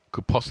navel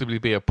could possibly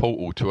be a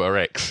portal to her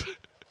ex.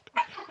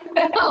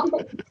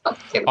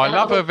 I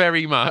love her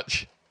very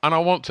much and I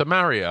want to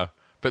marry her,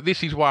 but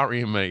this is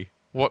worrying me.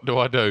 What do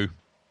I do?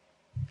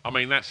 I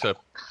mean, that's a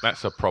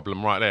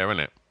problem right there,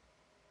 isn't it?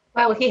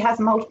 Well, he has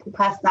multiple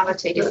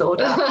personality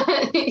disorder. So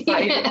go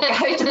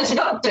to the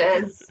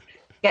doctors,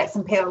 get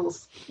some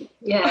pills.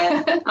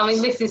 Yeah. I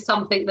mean, this is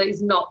something that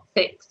is not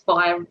fixed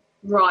by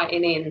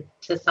writing in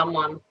to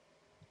someone.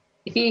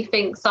 If you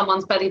think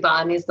someone's belly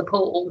button is the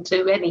portal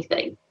to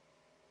anything,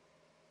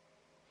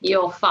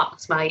 you're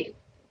fucked, mate.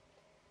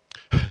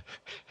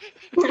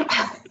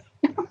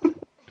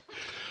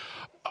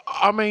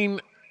 I mean,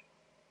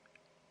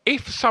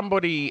 if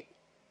somebody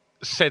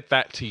said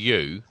that to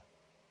you,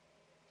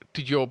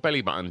 did your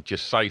belly button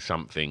just say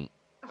something?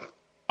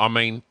 I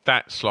mean,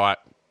 that's right,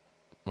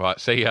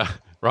 see ya,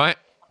 right?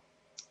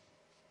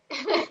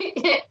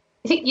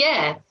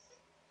 Yeah.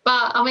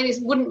 But, I mean, it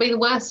wouldn't be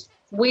the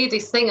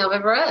weirdest thing I've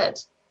ever heard.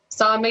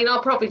 So, I mean,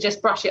 I'll probably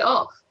just brush it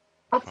off.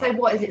 I'd say,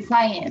 what is it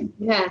saying?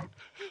 Yeah.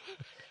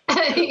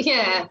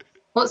 Yeah.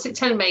 What's it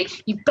telling me?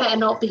 You better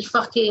not be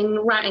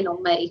fucking ratting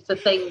on me for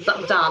things that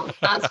I've done.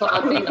 That's what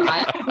I'd be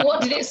like.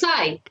 What did it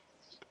say?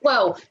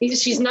 Well,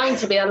 she's known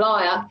to be a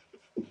liar.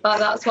 But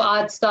that's what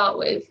I'd start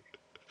with.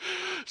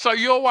 So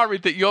you're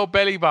worried that your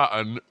belly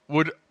button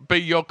would be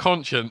your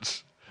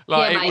conscience?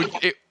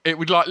 It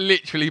would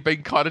literally be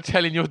kind of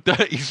telling your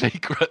dirty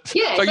secrets.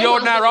 Yeah, so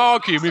you're now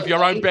arguing with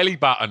your own belly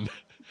button.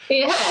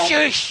 Yeah.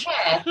 Shush.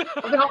 Yeah.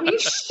 I'd be like, will you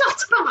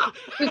shut up?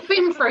 We've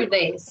been through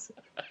this.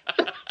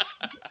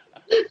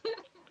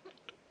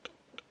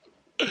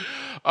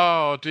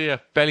 Oh dear,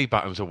 belly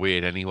buttons are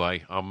weird.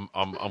 Anyway, I'm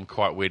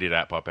quite weirded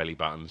out by belly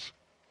buttons.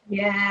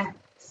 Yeah,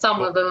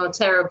 some of them are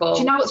terrible.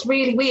 Do you know what's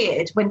really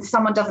weird? When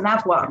someone doesn't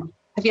have one.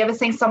 Have you ever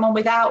seen someone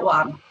without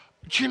one?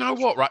 Do you know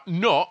what? Right,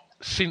 not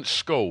since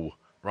school,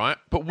 right?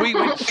 But we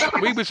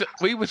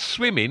were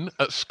swimming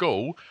at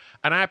school,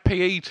 and our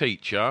PE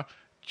teacher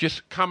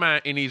just come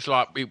out in his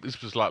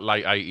this was like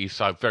late 80s,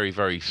 so very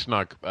very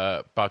snug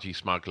budgie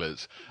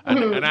smugglers,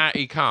 and out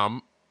he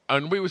come,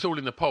 and we was all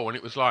in the pool, and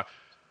it was like,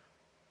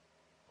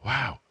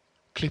 wow,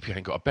 Clippy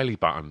ain't got a belly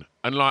button.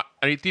 And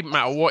it didn't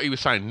matter what he was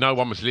saying, no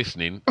one was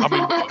listening. I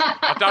mean,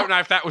 I don't know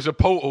if that was a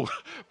portal,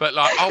 but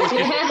I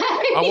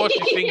was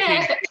just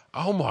thinking,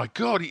 oh my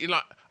God,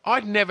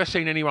 I'd never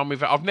seen anyone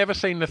with I've never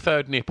seen the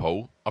third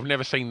nipple. I've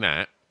never seen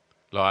that,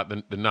 like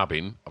the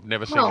nubbin. I've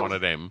never seen one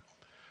of them.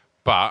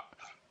 But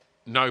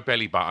no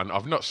belly button.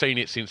 I've not seen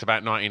it since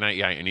about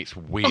 1988, and it's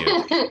weird.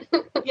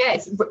 Yeah,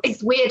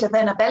 it's weirder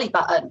than a belly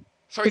button.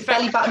 So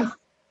belly buttons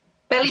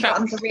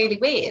are really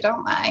weird,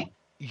 aren't they?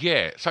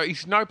 Yeah, so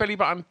it's no belly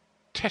button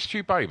test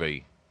tube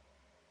baby.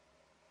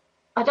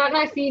 I don't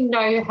know if you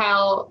know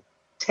how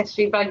test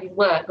tube babies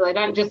work. They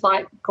don't just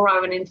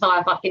grow an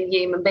entire fucking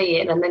human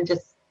being and then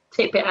just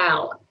tip it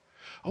out.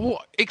 Oh,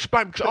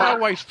 explain, because I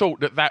always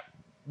thought that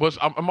was.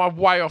 Am I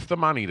way off the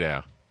money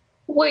there?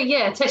 Well,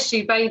 yeah, test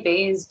tube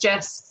baby is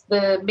just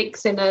the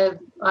mixing of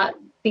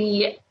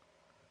the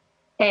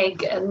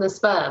egg and the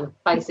sperm,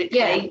 basically.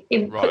 Yeah.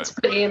 To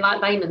put it in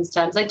layman's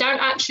terms, they don't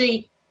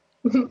actually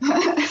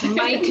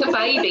make a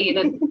baby in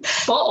a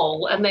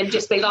bottle and then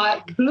just be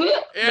like,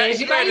 there's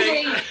your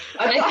baby.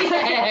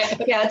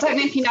 I don't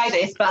know if you know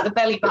this, but the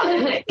belly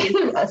button is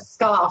a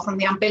scar from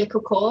the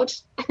umbilical cord.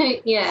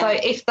 Yeah. So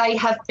if they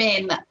have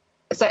been,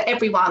 so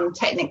everyone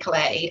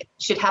technically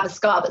should have a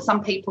scar, but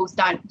some people's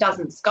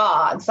doesn't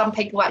scar, and some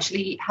people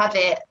actually have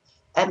it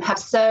have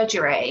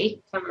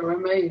surgery to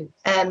remove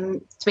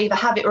to either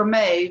have it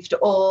removed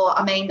or,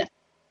 I mean,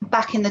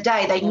 back in the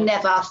day, they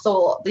never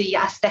thought the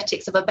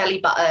aesthetics of a belly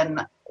button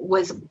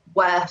was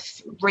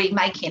worth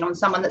remaking on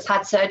someone that's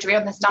had surgery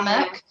on their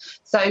stomach. Yeah.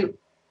 So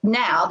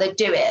now they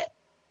do it.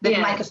 They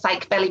make a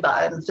fake belly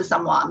button for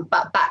someone,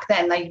 but back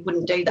then they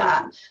wouldn't do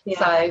that. Yeah.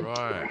 So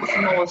it's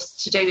more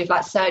to do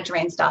with surgery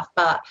and stuff.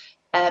 But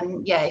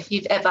if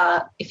you've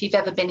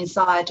ever been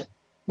inside,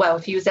 well,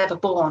 if you was ever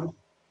born,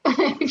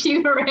 if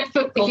you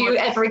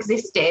ever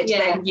existed,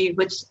 then you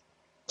would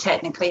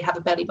technically have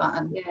a belly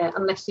button. Yeah,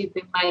 unless you've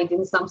been made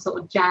in some sort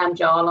of jam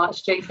jar like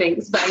Stu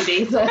thinks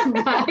babies are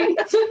made.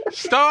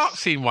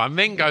 Starts in one,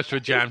 then goes to a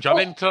jam jar,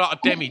 then to a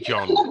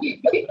demi-john.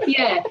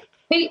 Yeah,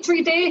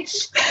 petri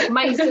dish,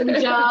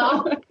 mason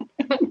jar,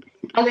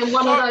 and then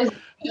one of those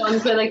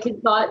ones where they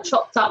can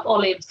chopped up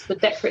olives for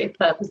decorative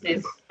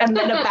purposes. And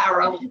then a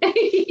barrel.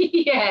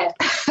 Yeah,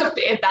 a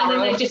bit of barrel.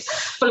 And then they just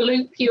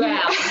floop you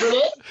out.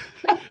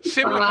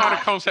 Similar kind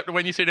of concept to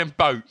when you see them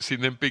boats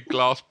in them big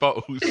glass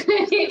bottles.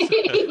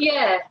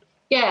 Yeah,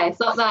 it's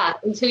like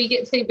that. Until you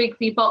get too big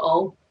for your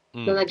bottle.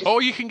 Then they just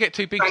or you can get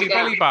too big for your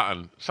belly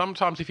button.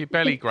 Sometimes if your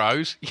belly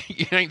grows,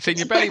 you ain't seen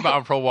your belly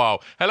button for a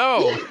while.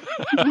 Hello.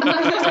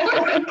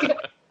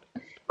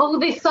 All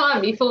this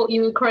time you thought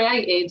you were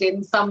created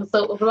in some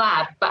sort of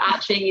lab, but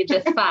actually you're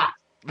just fat.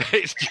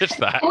 It's just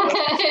that.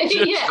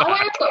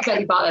 I've got a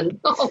belly button.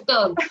 Oh,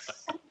 God.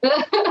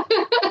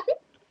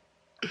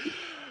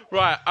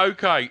 Right,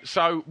 okay.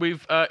 So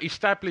we've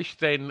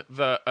established then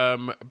that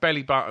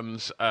belly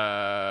buttons,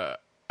 well,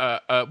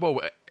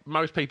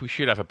 most people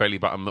should have a belly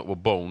button that were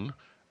born.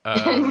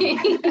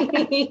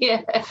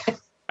 Yeah.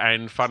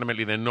 And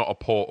fundamentally, they're not a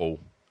portal.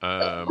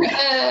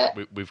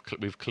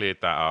 We've cleared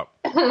that up.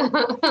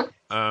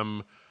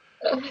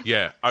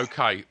 Yeah,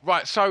 okay.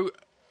 Right, so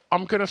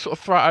I'm going to sort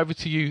of throw it over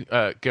to you,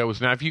 girls,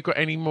 now. Have you got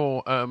any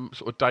more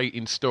sort of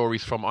dating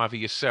stories from either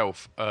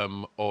yourself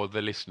or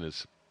the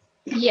listeners?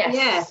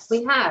 Yes,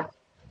 we have.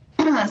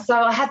 So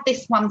I had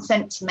this one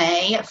sent to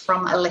me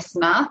from a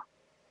listener.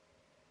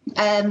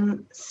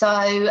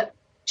 So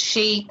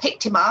she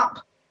picked him up,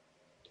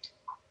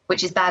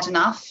 which is bad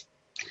enough.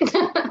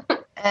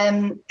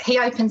 He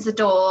opens the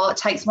door,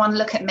 takes one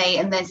look at me,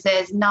 and then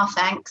says, "No,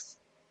 thanks."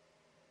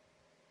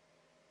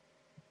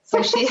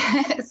 So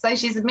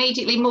she's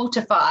immediately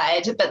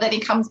mortified, but then he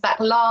comes back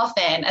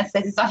laughing and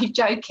says, "Are you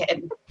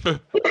joking?"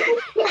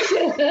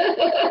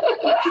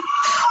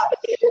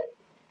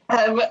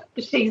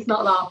 She's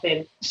not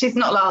laughing. She's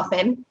not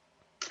laughing.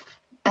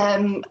 I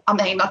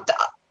mean,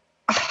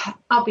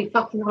 I'll be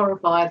fucking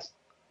horrified.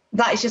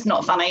 That is just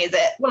not funny, is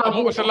it? Well,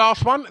 what was the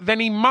last one? Then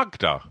he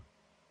mugged her.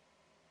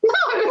 No.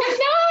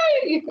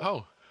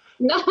 Oh.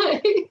 No.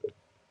 I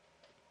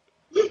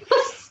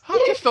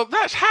just thought,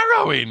 that's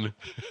harrowing.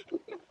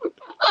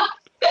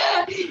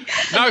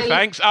 No,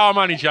 thanks. Oh, I'm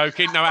only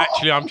joking. No,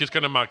 actually, I'm just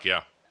going to mug you.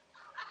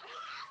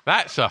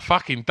 That's a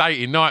fucking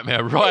dating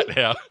nightmare right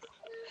there.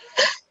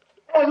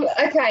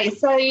 Okay,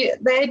 so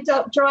they're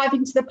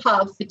driving to the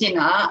pub for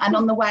dinner, and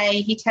on the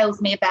way he tells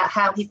me about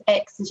how his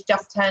ex has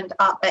just turned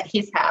up at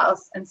his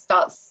house and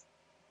starts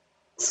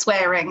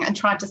swearing and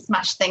trying to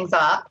smash things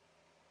up.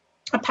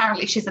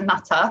 Apparently she's a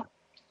nutter,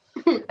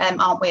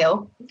 aren't we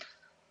all?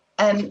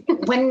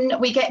 When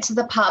we get to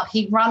the pub,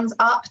 he runs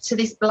up to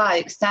this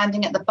bloke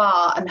standing at the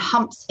bar and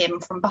humps him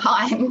from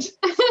behind.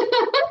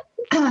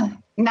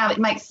 Now it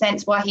makes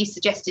sense why he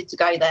suggested to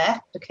go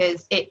there,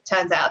 because it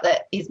turns out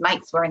that his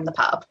mates were in the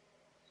pub.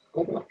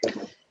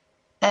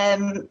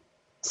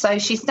 So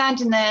she's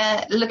standing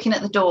there looking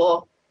at the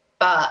door,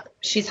 but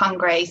she's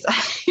hungry, so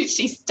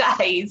she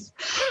stays.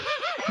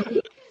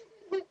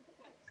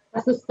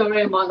 That's the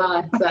story of my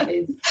life, that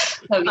is.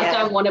 Oh, yeah. I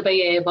don't want to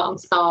be here, but I'm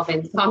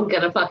starving, so I'm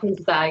going to fucking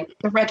stay.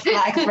 The red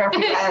flags are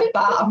everywhere,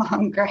 but I'm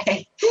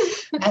hungry.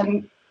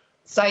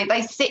 So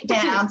they sit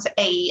down to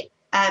eat,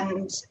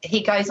 and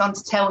he goes on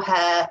to tell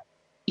her,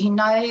 you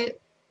know,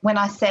 when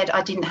I said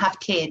I didn't have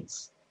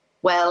kids,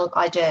 well,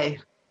 I do.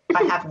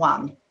 I have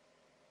one.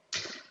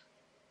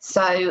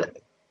 So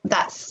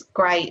that's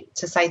great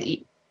to say that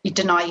you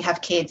deny you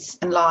have kids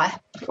and lie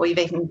before you've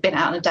even been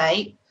out on a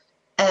date.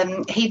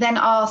 He then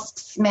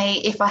asks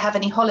me if I have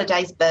any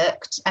holidays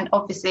booked, and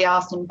obviously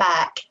asked him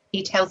back.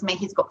 He tells me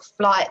he's got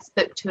flights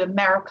booked to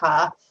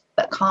America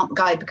but can't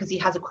go because he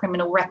has a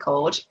criminal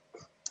record.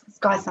 This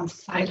guy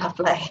sounds so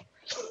lovely.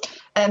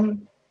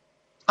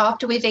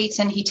 After we've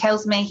eaten, he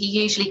tells me he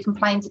usually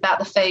complains about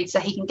the food so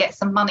he can get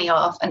some money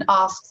off, and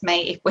asks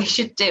me if we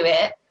should do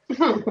it.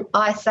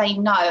 I say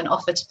no and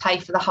offer to pay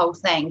for the whole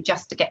thing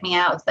just to get me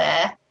out of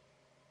there.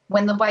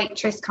 When the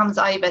waitress comes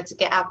over to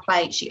get our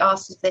plate, she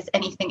asks if there's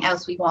anything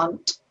else we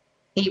want.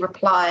 He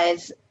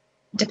replies,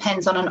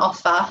 depends on an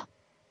offer.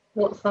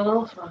 What's on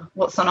offer?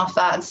 What's on offer?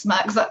 And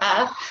smirks at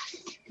her.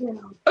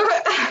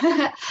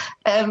 Yeah.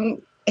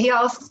 He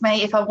asks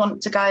me if I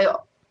want to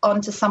go on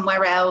to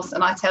somewhere else,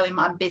 and I tell him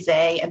I'm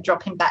busy and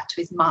drop him back to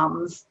his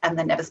mum's and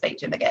then never speak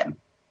to him again.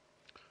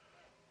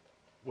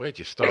 Where'd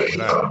you start with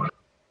that?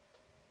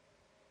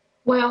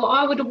 Well,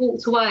 I would have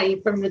walked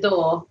away from the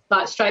door,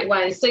 like straight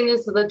away. As soon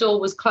as the door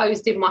was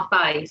closed in my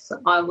face,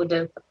 I would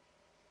have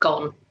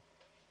gone.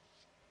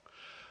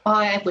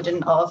 I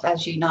wouldn't have,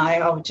 as you know.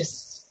 I would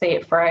just see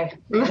it through.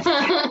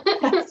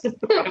 That's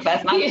just the kind of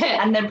person.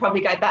 Yeah. And then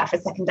probably go back for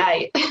a second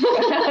date.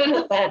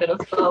 A third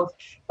and a fourth.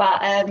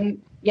 But,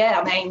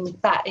 yeah, I mean,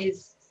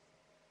 that's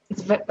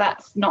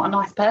not a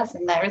nice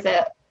person there, is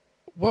it?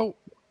 Well,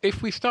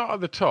 if we start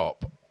at the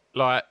top,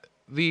 like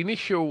the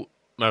initial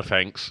no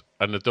thanks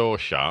and the door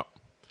shut,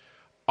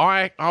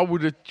 I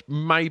would have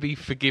maybe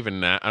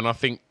forgiven that, and I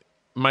think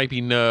maybe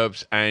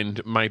nerves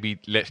and maybe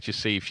let's just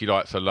see if she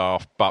likes a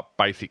laugh, but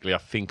basically I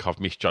think I've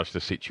misjudged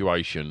the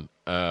situation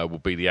will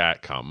be the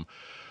outcome.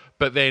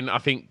 But then I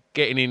think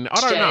getting in,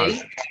 I don't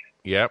know.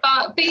 Yeah.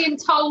 But being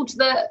told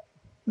that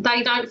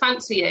they don't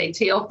fancy you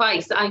to your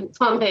face ain't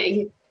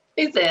funny,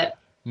 is it?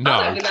 No.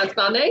 I don't think that's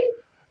funny.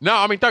 No,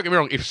 I mean, don't get me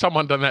wrong, if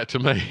someone done that to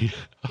me,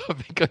 I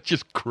think I'd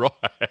just cry.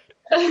 Yeah,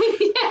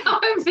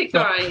 I would be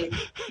crying.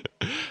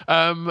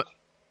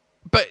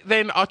 But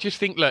then I just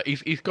think, look,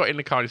 he's got in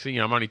the car and he's saying,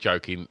 I'm only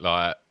joking.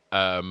 Like,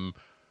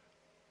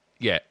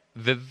 yeah.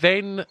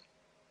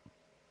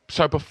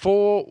 So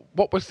before,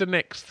 what was the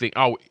next thing?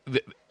 Oh,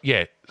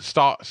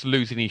 starts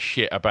losing his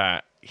shit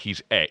about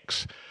his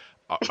ex.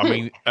 I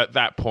mean, at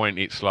that point,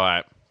 it's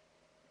like,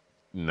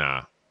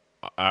 nah.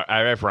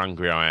 However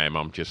hungry I am,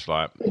 I'm just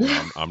like,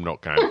 I'm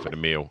not going for the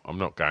meal. I'm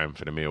not going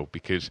for the meal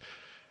because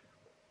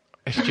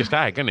it's just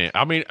ag, isn't it?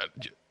 I mean,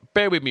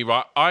 bear with me,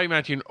 right? I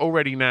imagine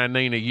already now,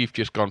 Nina, you've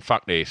just gone,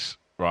 fuck this,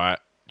 right?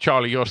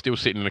 Charlie, you're still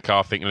sitting in the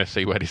car thinking, let's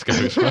see where this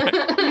goes, right?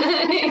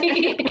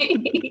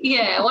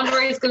 Yeah, I wonder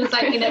where it's going to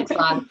take me next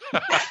time.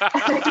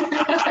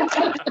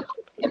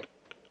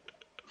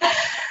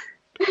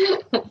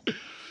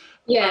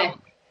 Yeah.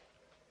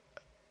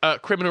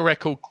 Criminal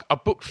record. I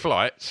booked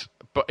flights,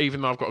 but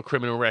even though I've got a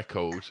criminal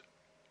record,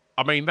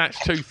 I mean, that's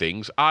two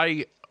things.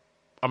 I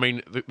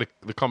mean,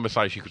 the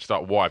conversation could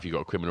start, why have you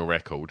got a criminal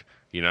record?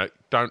 You know,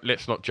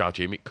 let's not judge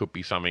him. It could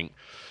be something.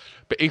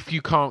 But if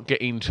you can't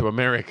get into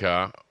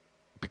America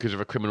because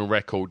of a criminal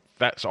record,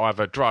 that's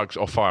either drugs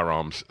or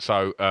firearms.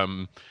 So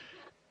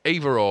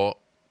either or,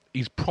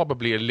 he's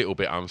probably a little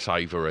bit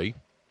unsavoury.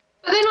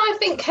 But then I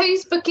think,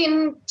 who's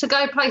booking to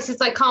go places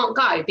they can't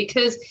go?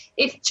 Because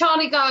if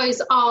Charlie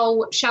goes,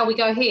 oh, shall we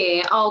go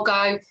here? I'll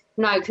go,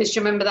 no, because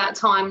you remember that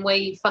time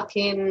we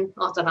fucking,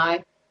 I don't know.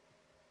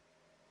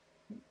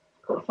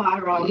 Got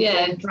firearms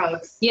and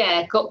drugs.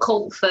 Yeah, got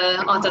caught for,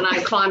 I don't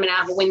know, climbing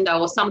out of a window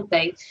or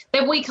something.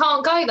 Then we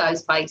can't go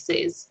those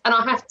places. And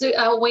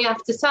we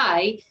have to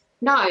say,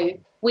 no,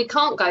 we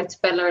can't go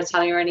to Bella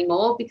Italia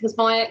anymore because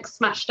my ex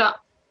smashed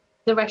up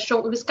the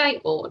restaurant with a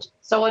skateboard.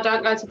 So I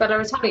don't go to Bella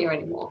Italia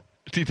anymore.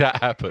 Did that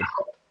happen?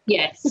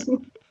 Yes.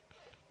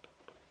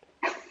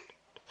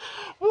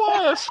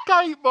 Why a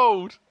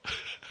skateboard?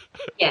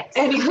 Yes.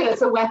 Anything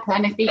that's a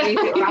weapon if you use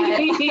it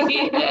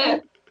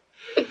right.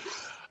 Yeah.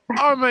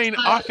 I mean,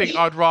 I think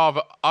I'd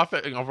rather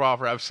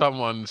have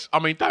someone's. I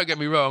mean, don't get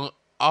me wrong.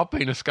 I've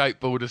been a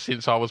skateboarder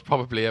since I was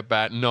probably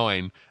about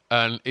 9,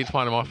 and it's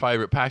one of my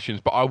favourite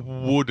passions. But I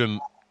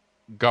wouldn't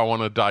go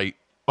on a date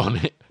on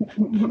it.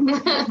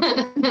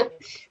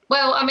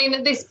 Well, I mean,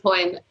 at this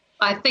point,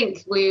 I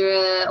think we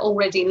were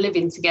already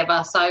living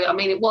together. So, I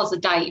mean, it was a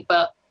date,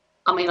 but,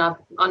 I mean, I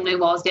knew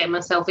what I was getting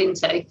myself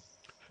into.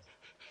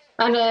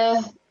 And,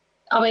 I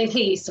mean,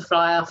 he used to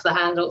fly off the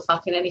handle at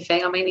fucking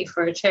anything. I mean, he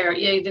threw a chair at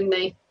you, didn't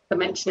he, for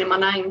mentioning my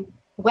name?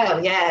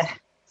 Well, yeah.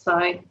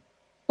 So...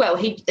 Well,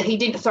 he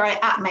didn't throw it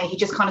at me. He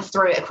just kind of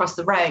threw it across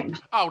the room.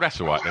 Oh, that's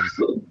all right then.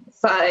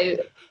 So,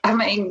 I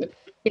mean,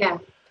 yeah,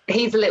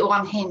 he's a little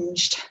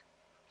unhinged.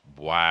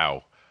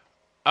 Wow.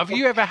 Have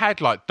you ever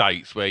had, like,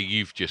 dates where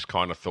you've just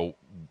kind of thought,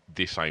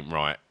 this ain't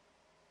right?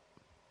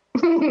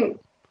 Like,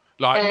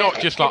 not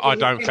just like, I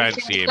don't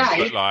fancy him,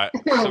 but, like,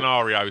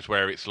 scenarios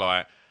where it's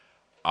like,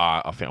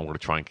 I think I'm going to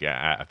try and get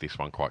out of this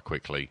one quite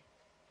quickly.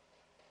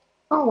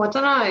 Oh, I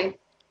don't know.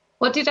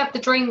 Well, I did have the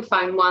Dream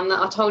Phone one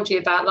that I told you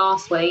about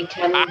last week,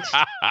 and I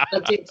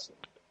did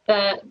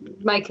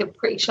make a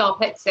pretty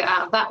sharp exit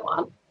out of that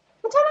one.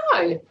 I don't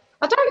know.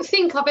 I don't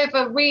think I've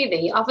ever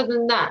really, other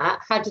than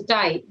that, had a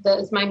date that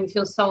has made me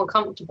feel so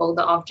uncomfortable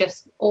that I've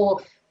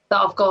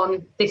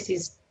gone, this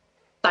is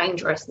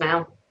dangerous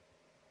now.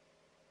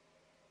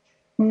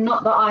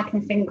 Not that I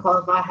can think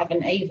of, I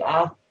haven't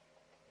either.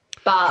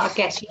 But I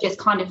guess you just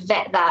kind of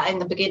vet that in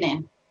the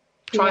beginning.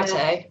 Try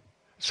to.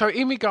 So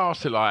in regards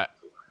to, like,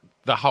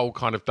 the whole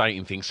kind of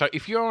dating thing. So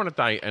if you're on a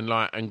date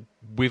and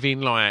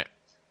within, like,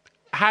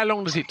 how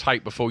long does it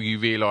take before you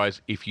realise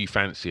if you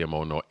fancy them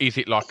or not? Is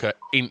it like an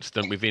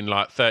instant within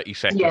like 30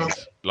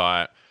 seconds?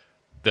 Like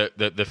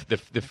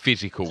the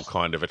physical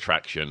kind of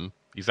attraction?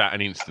 Is that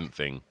an instant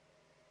thing?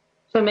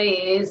 For me,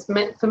 it's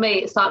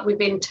like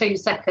within 2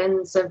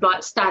 seconds of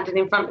like standing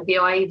in front of you,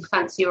 I either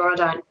fancy you or I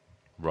don't.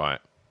 Right.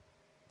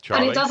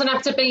 Charlie? And it doesn't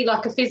have to be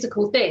like a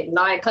physical thing.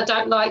 Like, you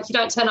don't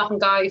turn up and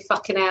go,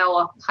 fucking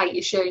hell, I hate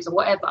your shoes or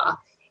whatever.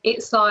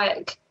 It's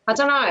like, I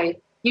don't know,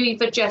 you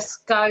either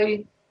just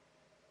go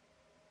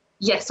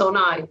yes or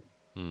no.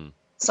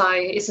 So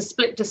it's a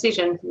split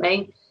decision for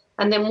me.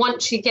 And then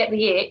once you get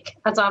the ick,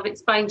 as I've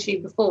explained to you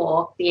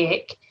before, the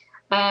ick,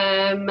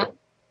 there's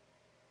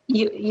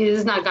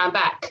no going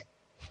back.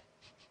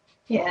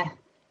 Yeah.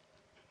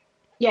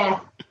 Yeah.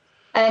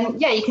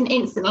 You can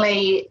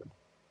instantly...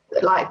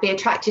 like be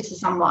attracted to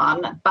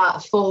someone, but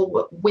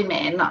for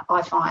women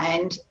I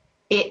find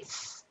it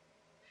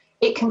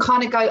can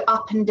kind of go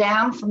up and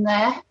down from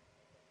there,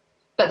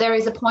 but there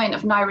is a point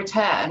of no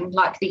return,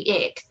 like the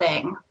ick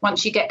thing,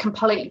 once you get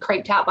completely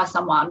creeped out by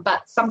someone.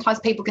 But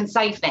sometimes people can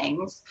say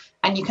things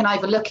and you can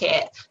overlook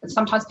it, and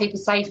sometimes people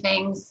say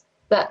things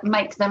that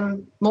make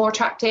them more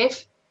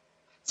attractive,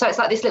 so it's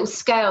like this little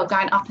scale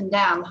going up and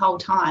down the whole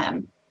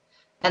time,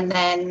 and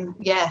then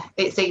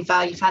it's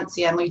either you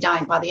fancy them or you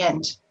don't by the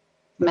end.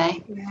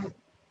 Me.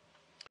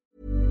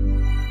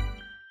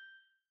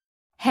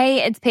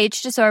 Hey, it's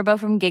Paige DeSorbo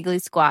from Giggly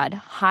Squad.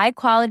 High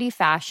quality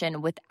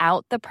fashion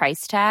without the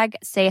price tag.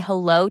 Say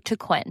hello to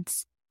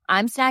Quince.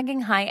 I'm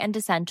snagging high-end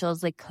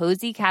essentials like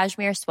cozy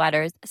cashmere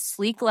sweaters,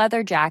 sleek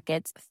leather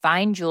jackets,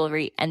 fine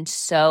jewelry, and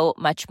so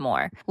much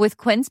more. With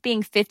Quince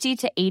being 50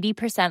 to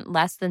 80%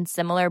 less than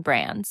similar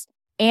brands.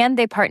 And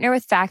they partner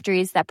with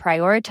factories that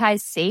prioritize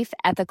safe,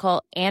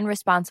 ethical, and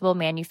responsible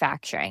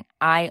manufacturing.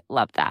 I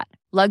love that.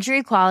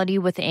 Luxury quality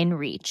within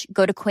reach.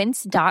 Go to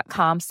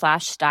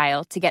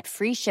quince.com/style to get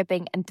free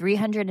shipping and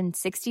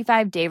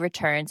 365-day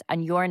returns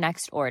on your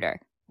next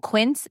order.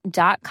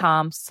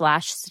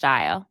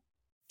 Quince.com/style.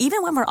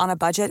 Even when we're on a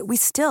budget, we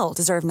still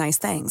deserve nice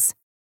things.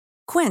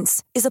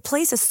 Quince is a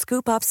place to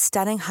scoop up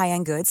stunning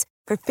high-end goods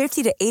for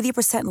 50 to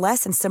 80%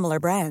 less than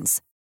similar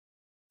brands.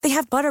 They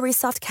have buttery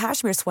soft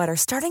cashmere sweaters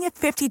starting at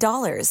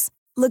 $50,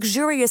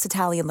 luxurious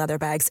Italian leather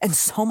bags, and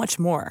so much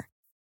more.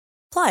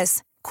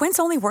 Plus, Quince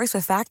only works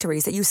with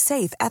factories that use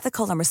safe,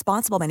 ethical, and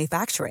responsible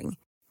manufacturing.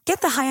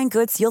 Get the high-end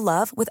goods you'll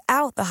love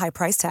without the high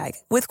price tag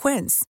with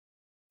Quince.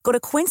 Go to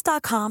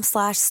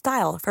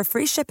quince.com/style for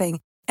free shipping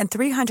and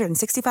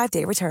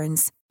 365-day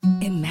returns.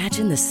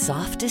 Imagine the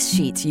softest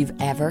sheets you've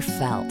ever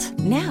felt.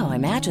 Now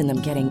imagine them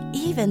getting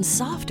even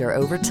softer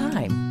over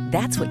time.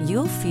 That's what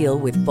you'll feel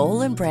with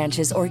Boll &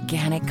 Branch's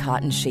organic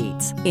cotton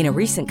sheets. In a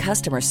recent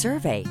customer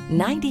survey,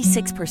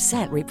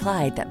 96%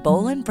 replied that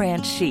Boll &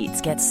 Branch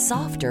sheets get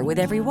softer with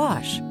every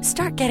wash.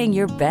 Start getting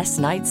your best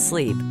night's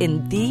sleep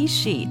in these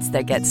sheets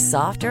that get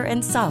softer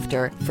and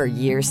softer for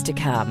years to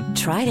come.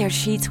 Try their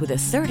sheets with a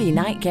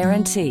 30-night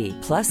guarantee.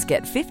 Plus,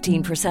 get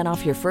 15%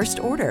 off your first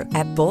order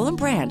at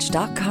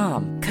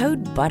bollandbranch.com.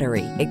 Code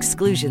BUTTERY.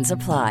 Exclusions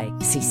apply.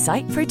 See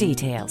site for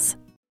details.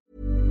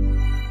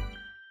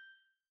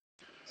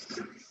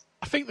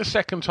 I think the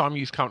second time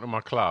you come to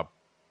my club,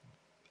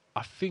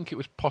 I think it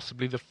was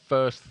possibly the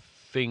first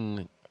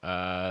thing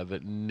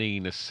that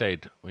Nina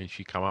said when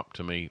she come up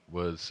to me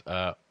was,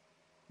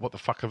 what the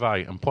fuck are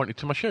they? And pointed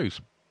to my shoes.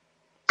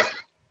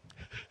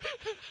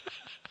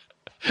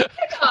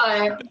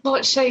 Oh,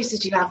 what shoes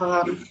did you have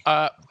on?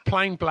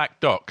 Plain black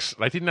Docs.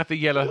 They didn't have the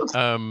yellow...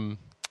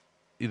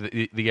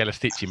 the yellow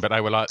stitching, but they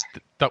were like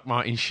Doc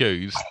Martens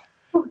shoes.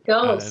 Oh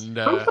God! And,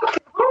 I'm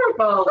fucking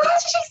horrible. Why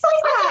did she say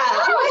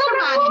that? I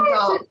don't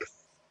know Docs.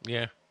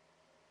 Yeah,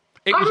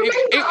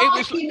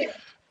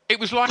 It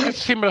was like a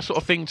similar sort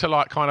of thing to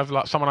like kind of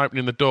like someone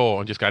opening the door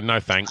and just going no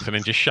thanks and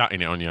then just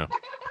shutting it on you.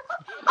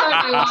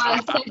 I don't know why I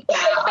said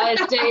that. I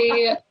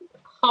do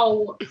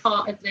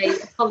wholeheartedly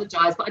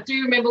apologise, but I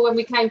do remember when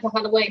we came for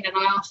Halloween and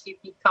I asked you if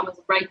you'd come as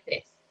a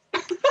rapist.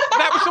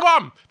 That was the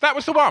one. That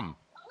was the one.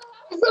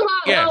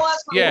 Yeah,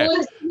 yeah.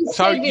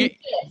 So you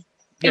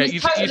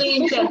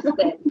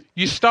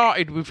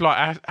started with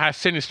like how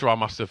sinister I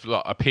must have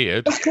like,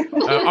 appeared.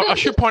 I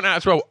should point out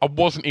as well, I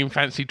wasn't in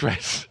fancy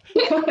dress.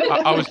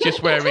 I was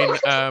just wearing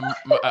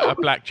a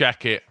black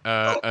jacket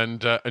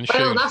and shoes.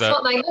 Well, that's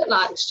what they look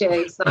like,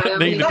 Stu. So,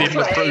 Nina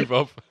didn't approve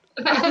of.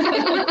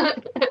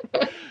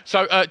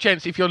 So,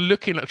 gents, if you're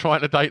looking at trying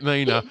to date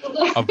Nina,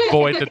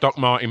 avoid the Doc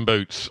Martin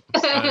boots.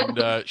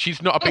 And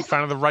she's not a big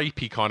fan of the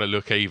rapey kind of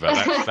look either.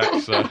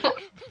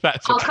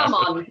 That's oh, come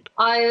on.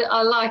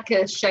 I like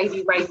a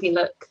shady, rapey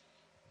look.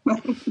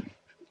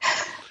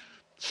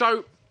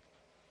 So,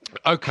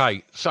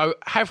 okay. So,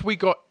 have we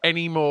got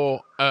any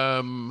more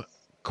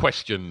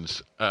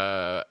questions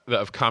that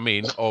have come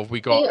in, or have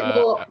we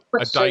got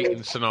a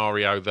dating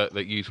scenario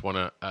that you want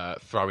to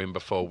throw in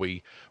before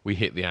we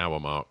hit the hour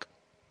mark?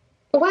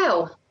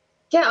 Well,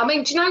 yeah, I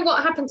mean, do you know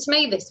what happened to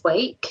me this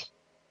week?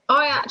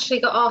 I actually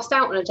got asked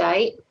out on a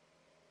date.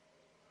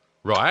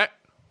 Right.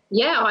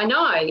 Yeah, I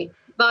know.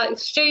 Like,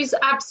 Stu's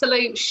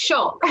absolute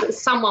shock that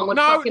someone would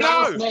fucking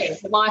ask me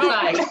for my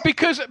face.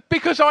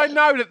 Because I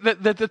know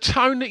that the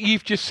tone that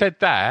you've just said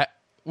that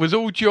was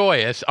all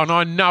joyous, and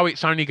I know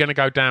it's only going to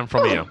go down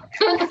from here.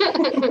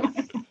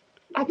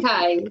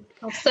 Okay,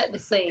 I'll set the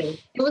scene.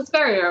 It was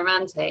very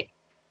romantic.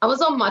 I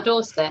was on my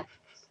doorstep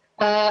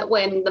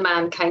when the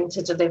man came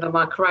to deliver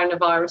my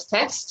coronavirus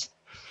test.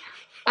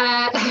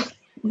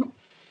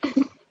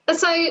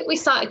 So we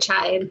started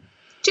chatting.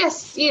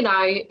 Just, you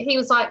know, he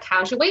was like,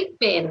 how's your week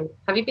been?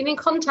 Have you been in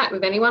contact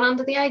with anyone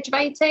under the age of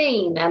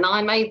 18? And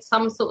I made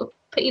some sort of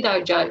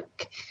pedo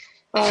joke.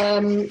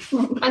 And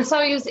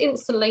so he was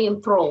instantly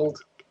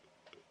enthralled,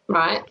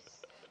 right?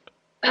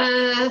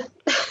 I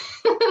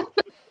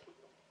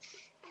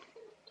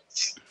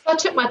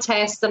took my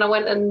test and I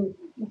went and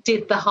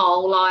did the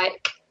whole,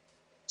 like,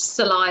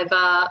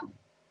 saliva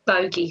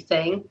bogey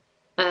thing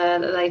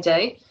that they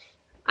do.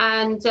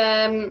 And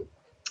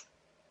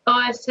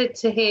I said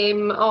to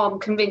him, I'm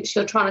convinced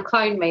you're trying to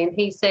clone me. And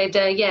he said,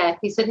 yeah.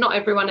 He said, not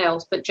everyone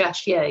else, but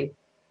just you.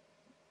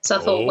 So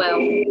I thought, well,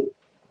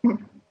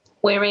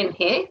 we're in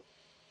here.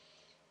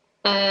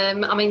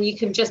 I mean, you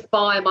can just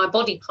buy my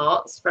body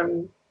parts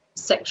from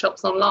sex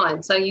shops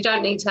online, so you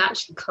don't need to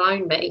actually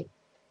clone me.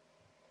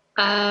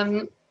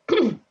 So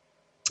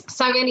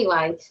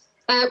anyway,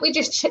 we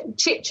just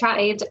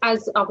chit-chatted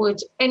as I would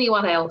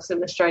anyone else in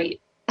the street.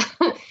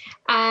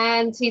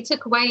 And he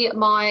took away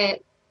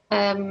my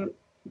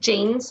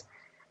jeans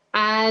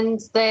and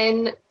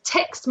then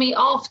texted me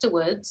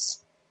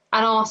afterwards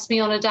and asked me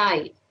on a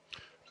date.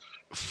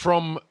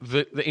 From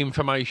the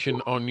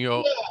information on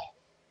your... Yeah.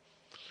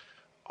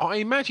 I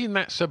imagine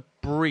that's a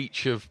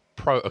breach of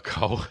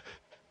protocol.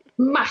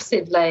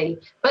 Massively.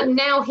 But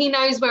now he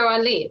knows where I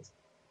live,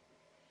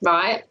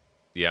 right?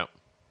 Yeah.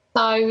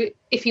 So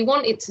if he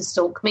wanted to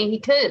stalk me, he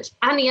could.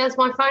 And he has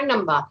my phone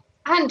number.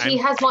 And he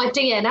has my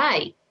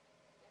DNA.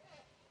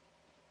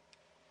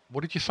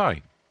 What did you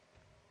say?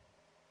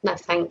 No,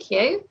 thank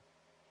you.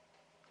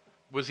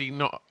 Was he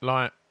not,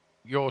 like,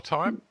 your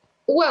type?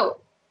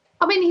 Well,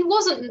 I mean, he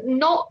wasn't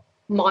not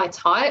my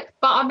type,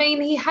 but, I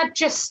mean, he had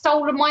just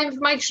stolen my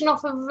information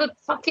off of a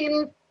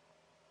fucking,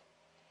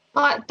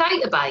 like,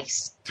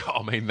 database.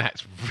 I mean,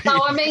 that's really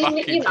so, I mean,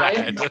 fucking you know,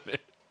 bad, isn't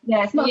it?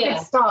 Yeah, it's not a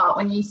good start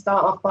when you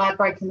start off by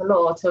breaking the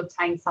law to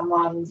obtain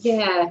someone's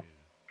personal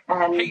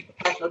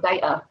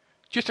data.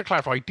 Just to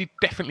clarify, he did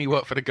definitely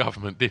work for the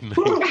government, didn't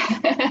he?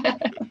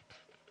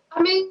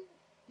 I mean,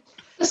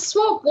 the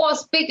swab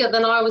was bigger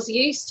than I was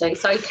used to,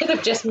 so he could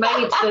have just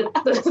made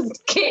the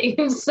kit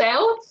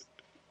himself.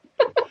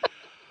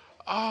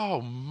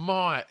 Oh,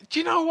 my. Do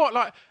you know what?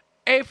 Like,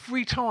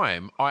 every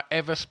time I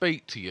ever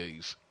speak to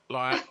yous,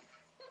 like,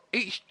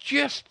 it's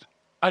just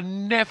a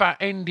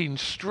never-ending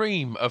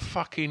stream of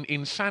fucking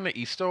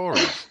insanity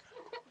stories.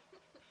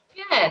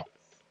 Yeah.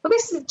 Well,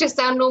 this is just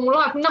our normal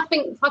life.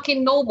 Nothing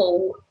fucking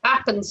normal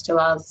happens to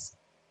us.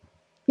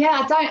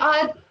 Yeah,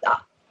 I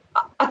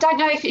don't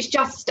know if it's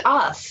just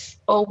us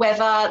or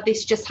whether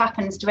this just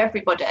happens to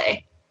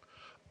everybody.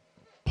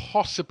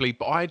 Possibly,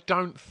 but I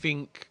don't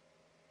think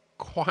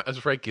quite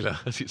as regular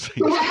as it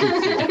seems.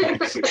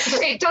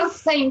 It does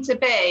seem to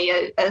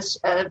be a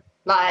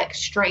like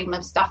stream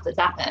of stuff that's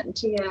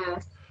happened. Yeah.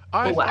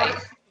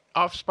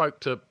 I've spoke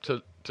to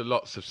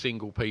lots of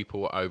single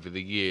people over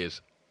the years.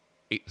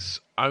 It's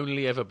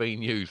only ever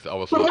been used that I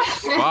was like,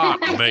 fuck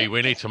me,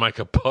 we need to make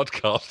a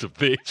podcast of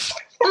this.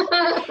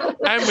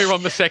 And we're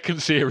on the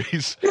second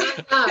series.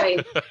 No,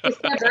 it's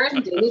never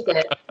ending, is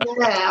it?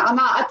 Yeah, and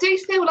I do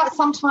feel like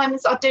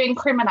sometimes I do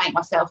incriminate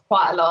myself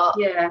quite a lot.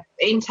 Yeah.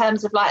 In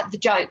terms of like the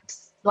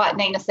jokes, like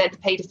Nina said, the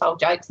paedophile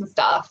jokes and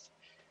stuff.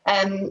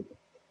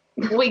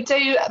 We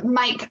do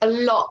make a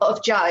lot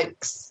of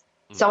jokes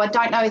So I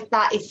don't know if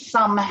that is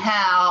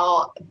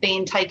somehow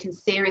being taken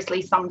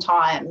seriously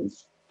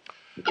sometimes.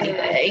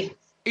 Maybe.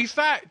 Is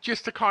that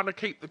just to kind of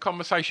keep the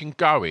conversation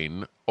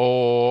going,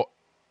 or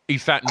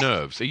is that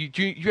nerves? Are you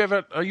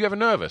ever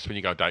nervous when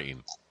you go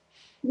dating?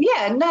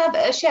 Yeah,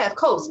 nervous, yeah, of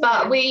course.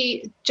 But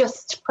we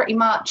just pretty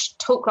much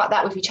talk like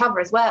that with each other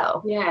as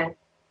well. Yeah.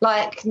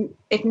 Like,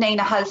 if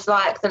Nina has,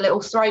 like, the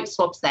little throat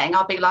swabs thing,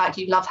 I'll be like,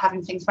 you love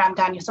having things rammed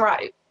down your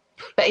throat.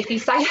 But if you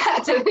say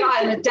that to a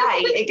guy on a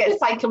date, it gets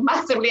taken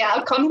massively out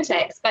of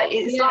context. But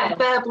it's like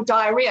verbal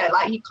diarrhea.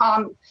 Like,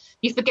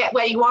 you forget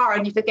where you are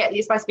and you forget that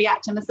you're supposed to be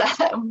acting a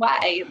certain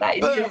way.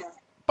 But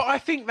I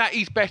think that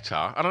is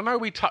better. And I know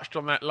we touched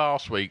on that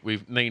last week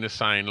with Nina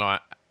saying,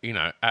 like, you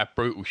know, how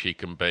brutal she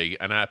can be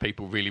and how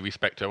people really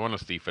respect her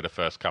honesty for the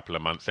first couple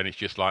of months. And it's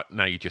just like,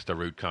 no, you're just a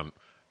rude cunt.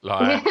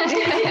 Like,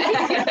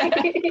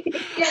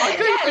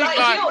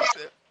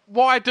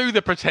 why do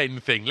the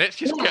pretend thing? Let's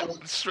just get.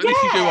 This is who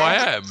I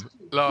am.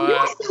 Like,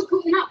 you're still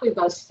putting up with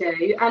us,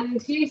 Stu.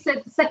 And you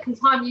said the second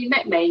time you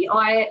met me,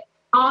 I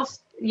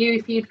asked you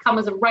if you'd come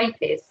as a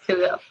rapist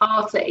to a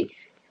party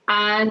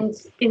and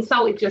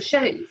insulted your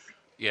shoes.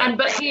 Yeah.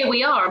 But here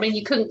we are. I mean,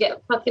 you couldn't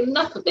get fucking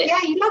enough of it. Yeah,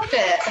 you loved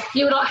it.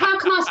 You were like, how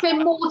can I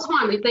spend more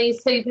time with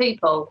these two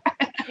people?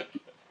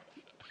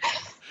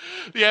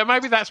 Yeah,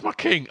 maybe that's my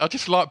king. I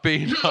just like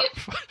being like,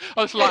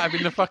 I just like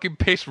having the fucking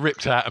piss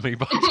ripped out of me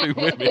by two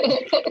women.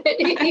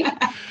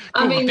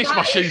 I mean, dish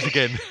my shoes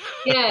again.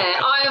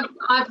 Yeah,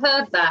 I've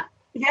heard that.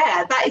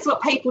 Yeah, that is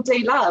what people do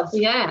love.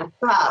 Yeah.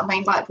 But, I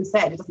mean, like we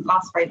said, it doesn't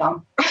last very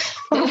long.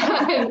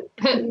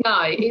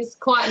 No, it's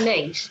quite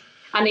niche.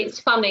 And it's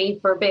funny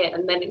for a bit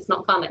and then it's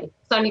not funny.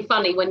 It's only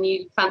funny when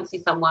you fancy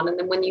someone, and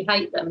then when you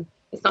hate them,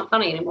 it's not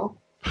funny anymore.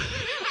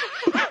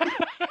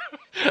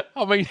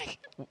 I mean,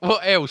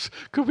 what else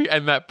could we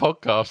end that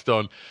podcast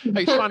on?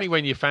 It's funny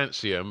when you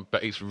fancy them,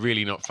 but it's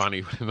really not funny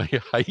when they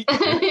hate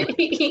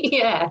you.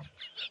 Yeah.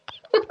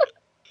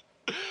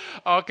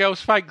 Oh,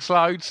 girls, thanks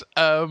loads.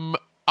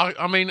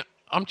 I mean,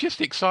 I'm just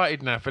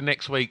excited now for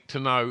next week to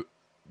know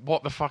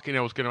what the fucking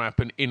hell is going to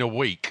happen in a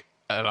week.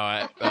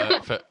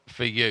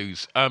 For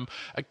yous.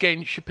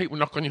 Again, should people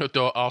knock on your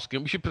door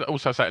asking, we should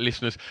also say to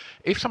listeners,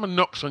 if someone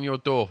knocks on your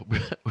door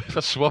with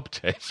a swab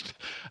test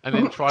and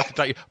then tries to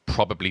date you,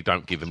 probably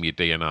don't give them your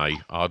DNA.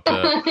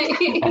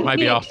 I'd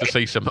maybe ask to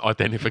see some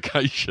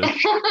identification.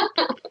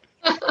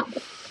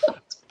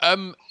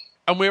 And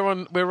we're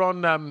on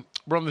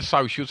the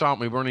socials, aren't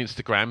we? We're on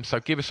Instagram,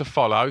 so give us a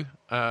follow.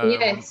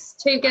 Yes,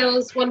 2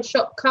 Girls, 1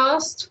 Shot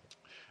Cast.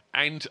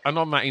 And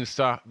on that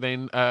Insta,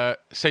 then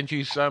send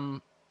you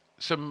some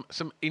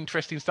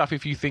interesting stuff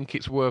if you think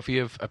it's worthy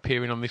of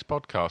appearing on this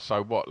podcast.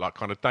 So what, like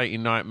kind of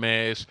dating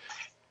nightmares?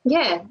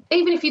 Yeah,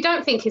 even if you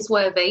don't think it's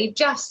worthy,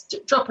 just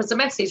drop us a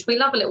message. We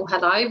love a little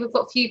hello. We've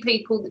got a few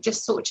people that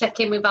just sort of check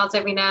in with us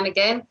every now and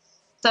again.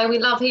 So we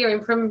love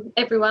hearing from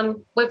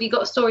everyone, whether you've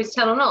got stories to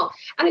tell or not.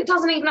 And it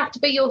doesn't even have to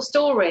be your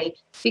story,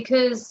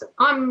 because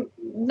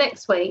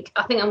next week,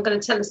 I think I'm going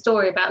to tell a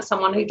story about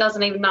someone who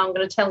doesn't even know I'm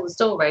going to tell the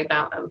story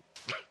about them.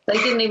 They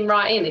didn't even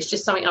write in. It's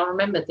just something I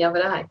remembered the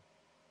other day.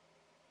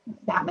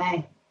 That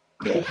may.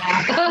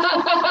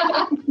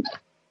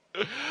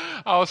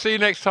 I'll see you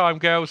next time,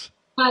 girls.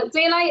 Right,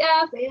 see you later.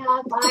 See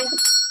ya.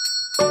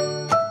 Bye.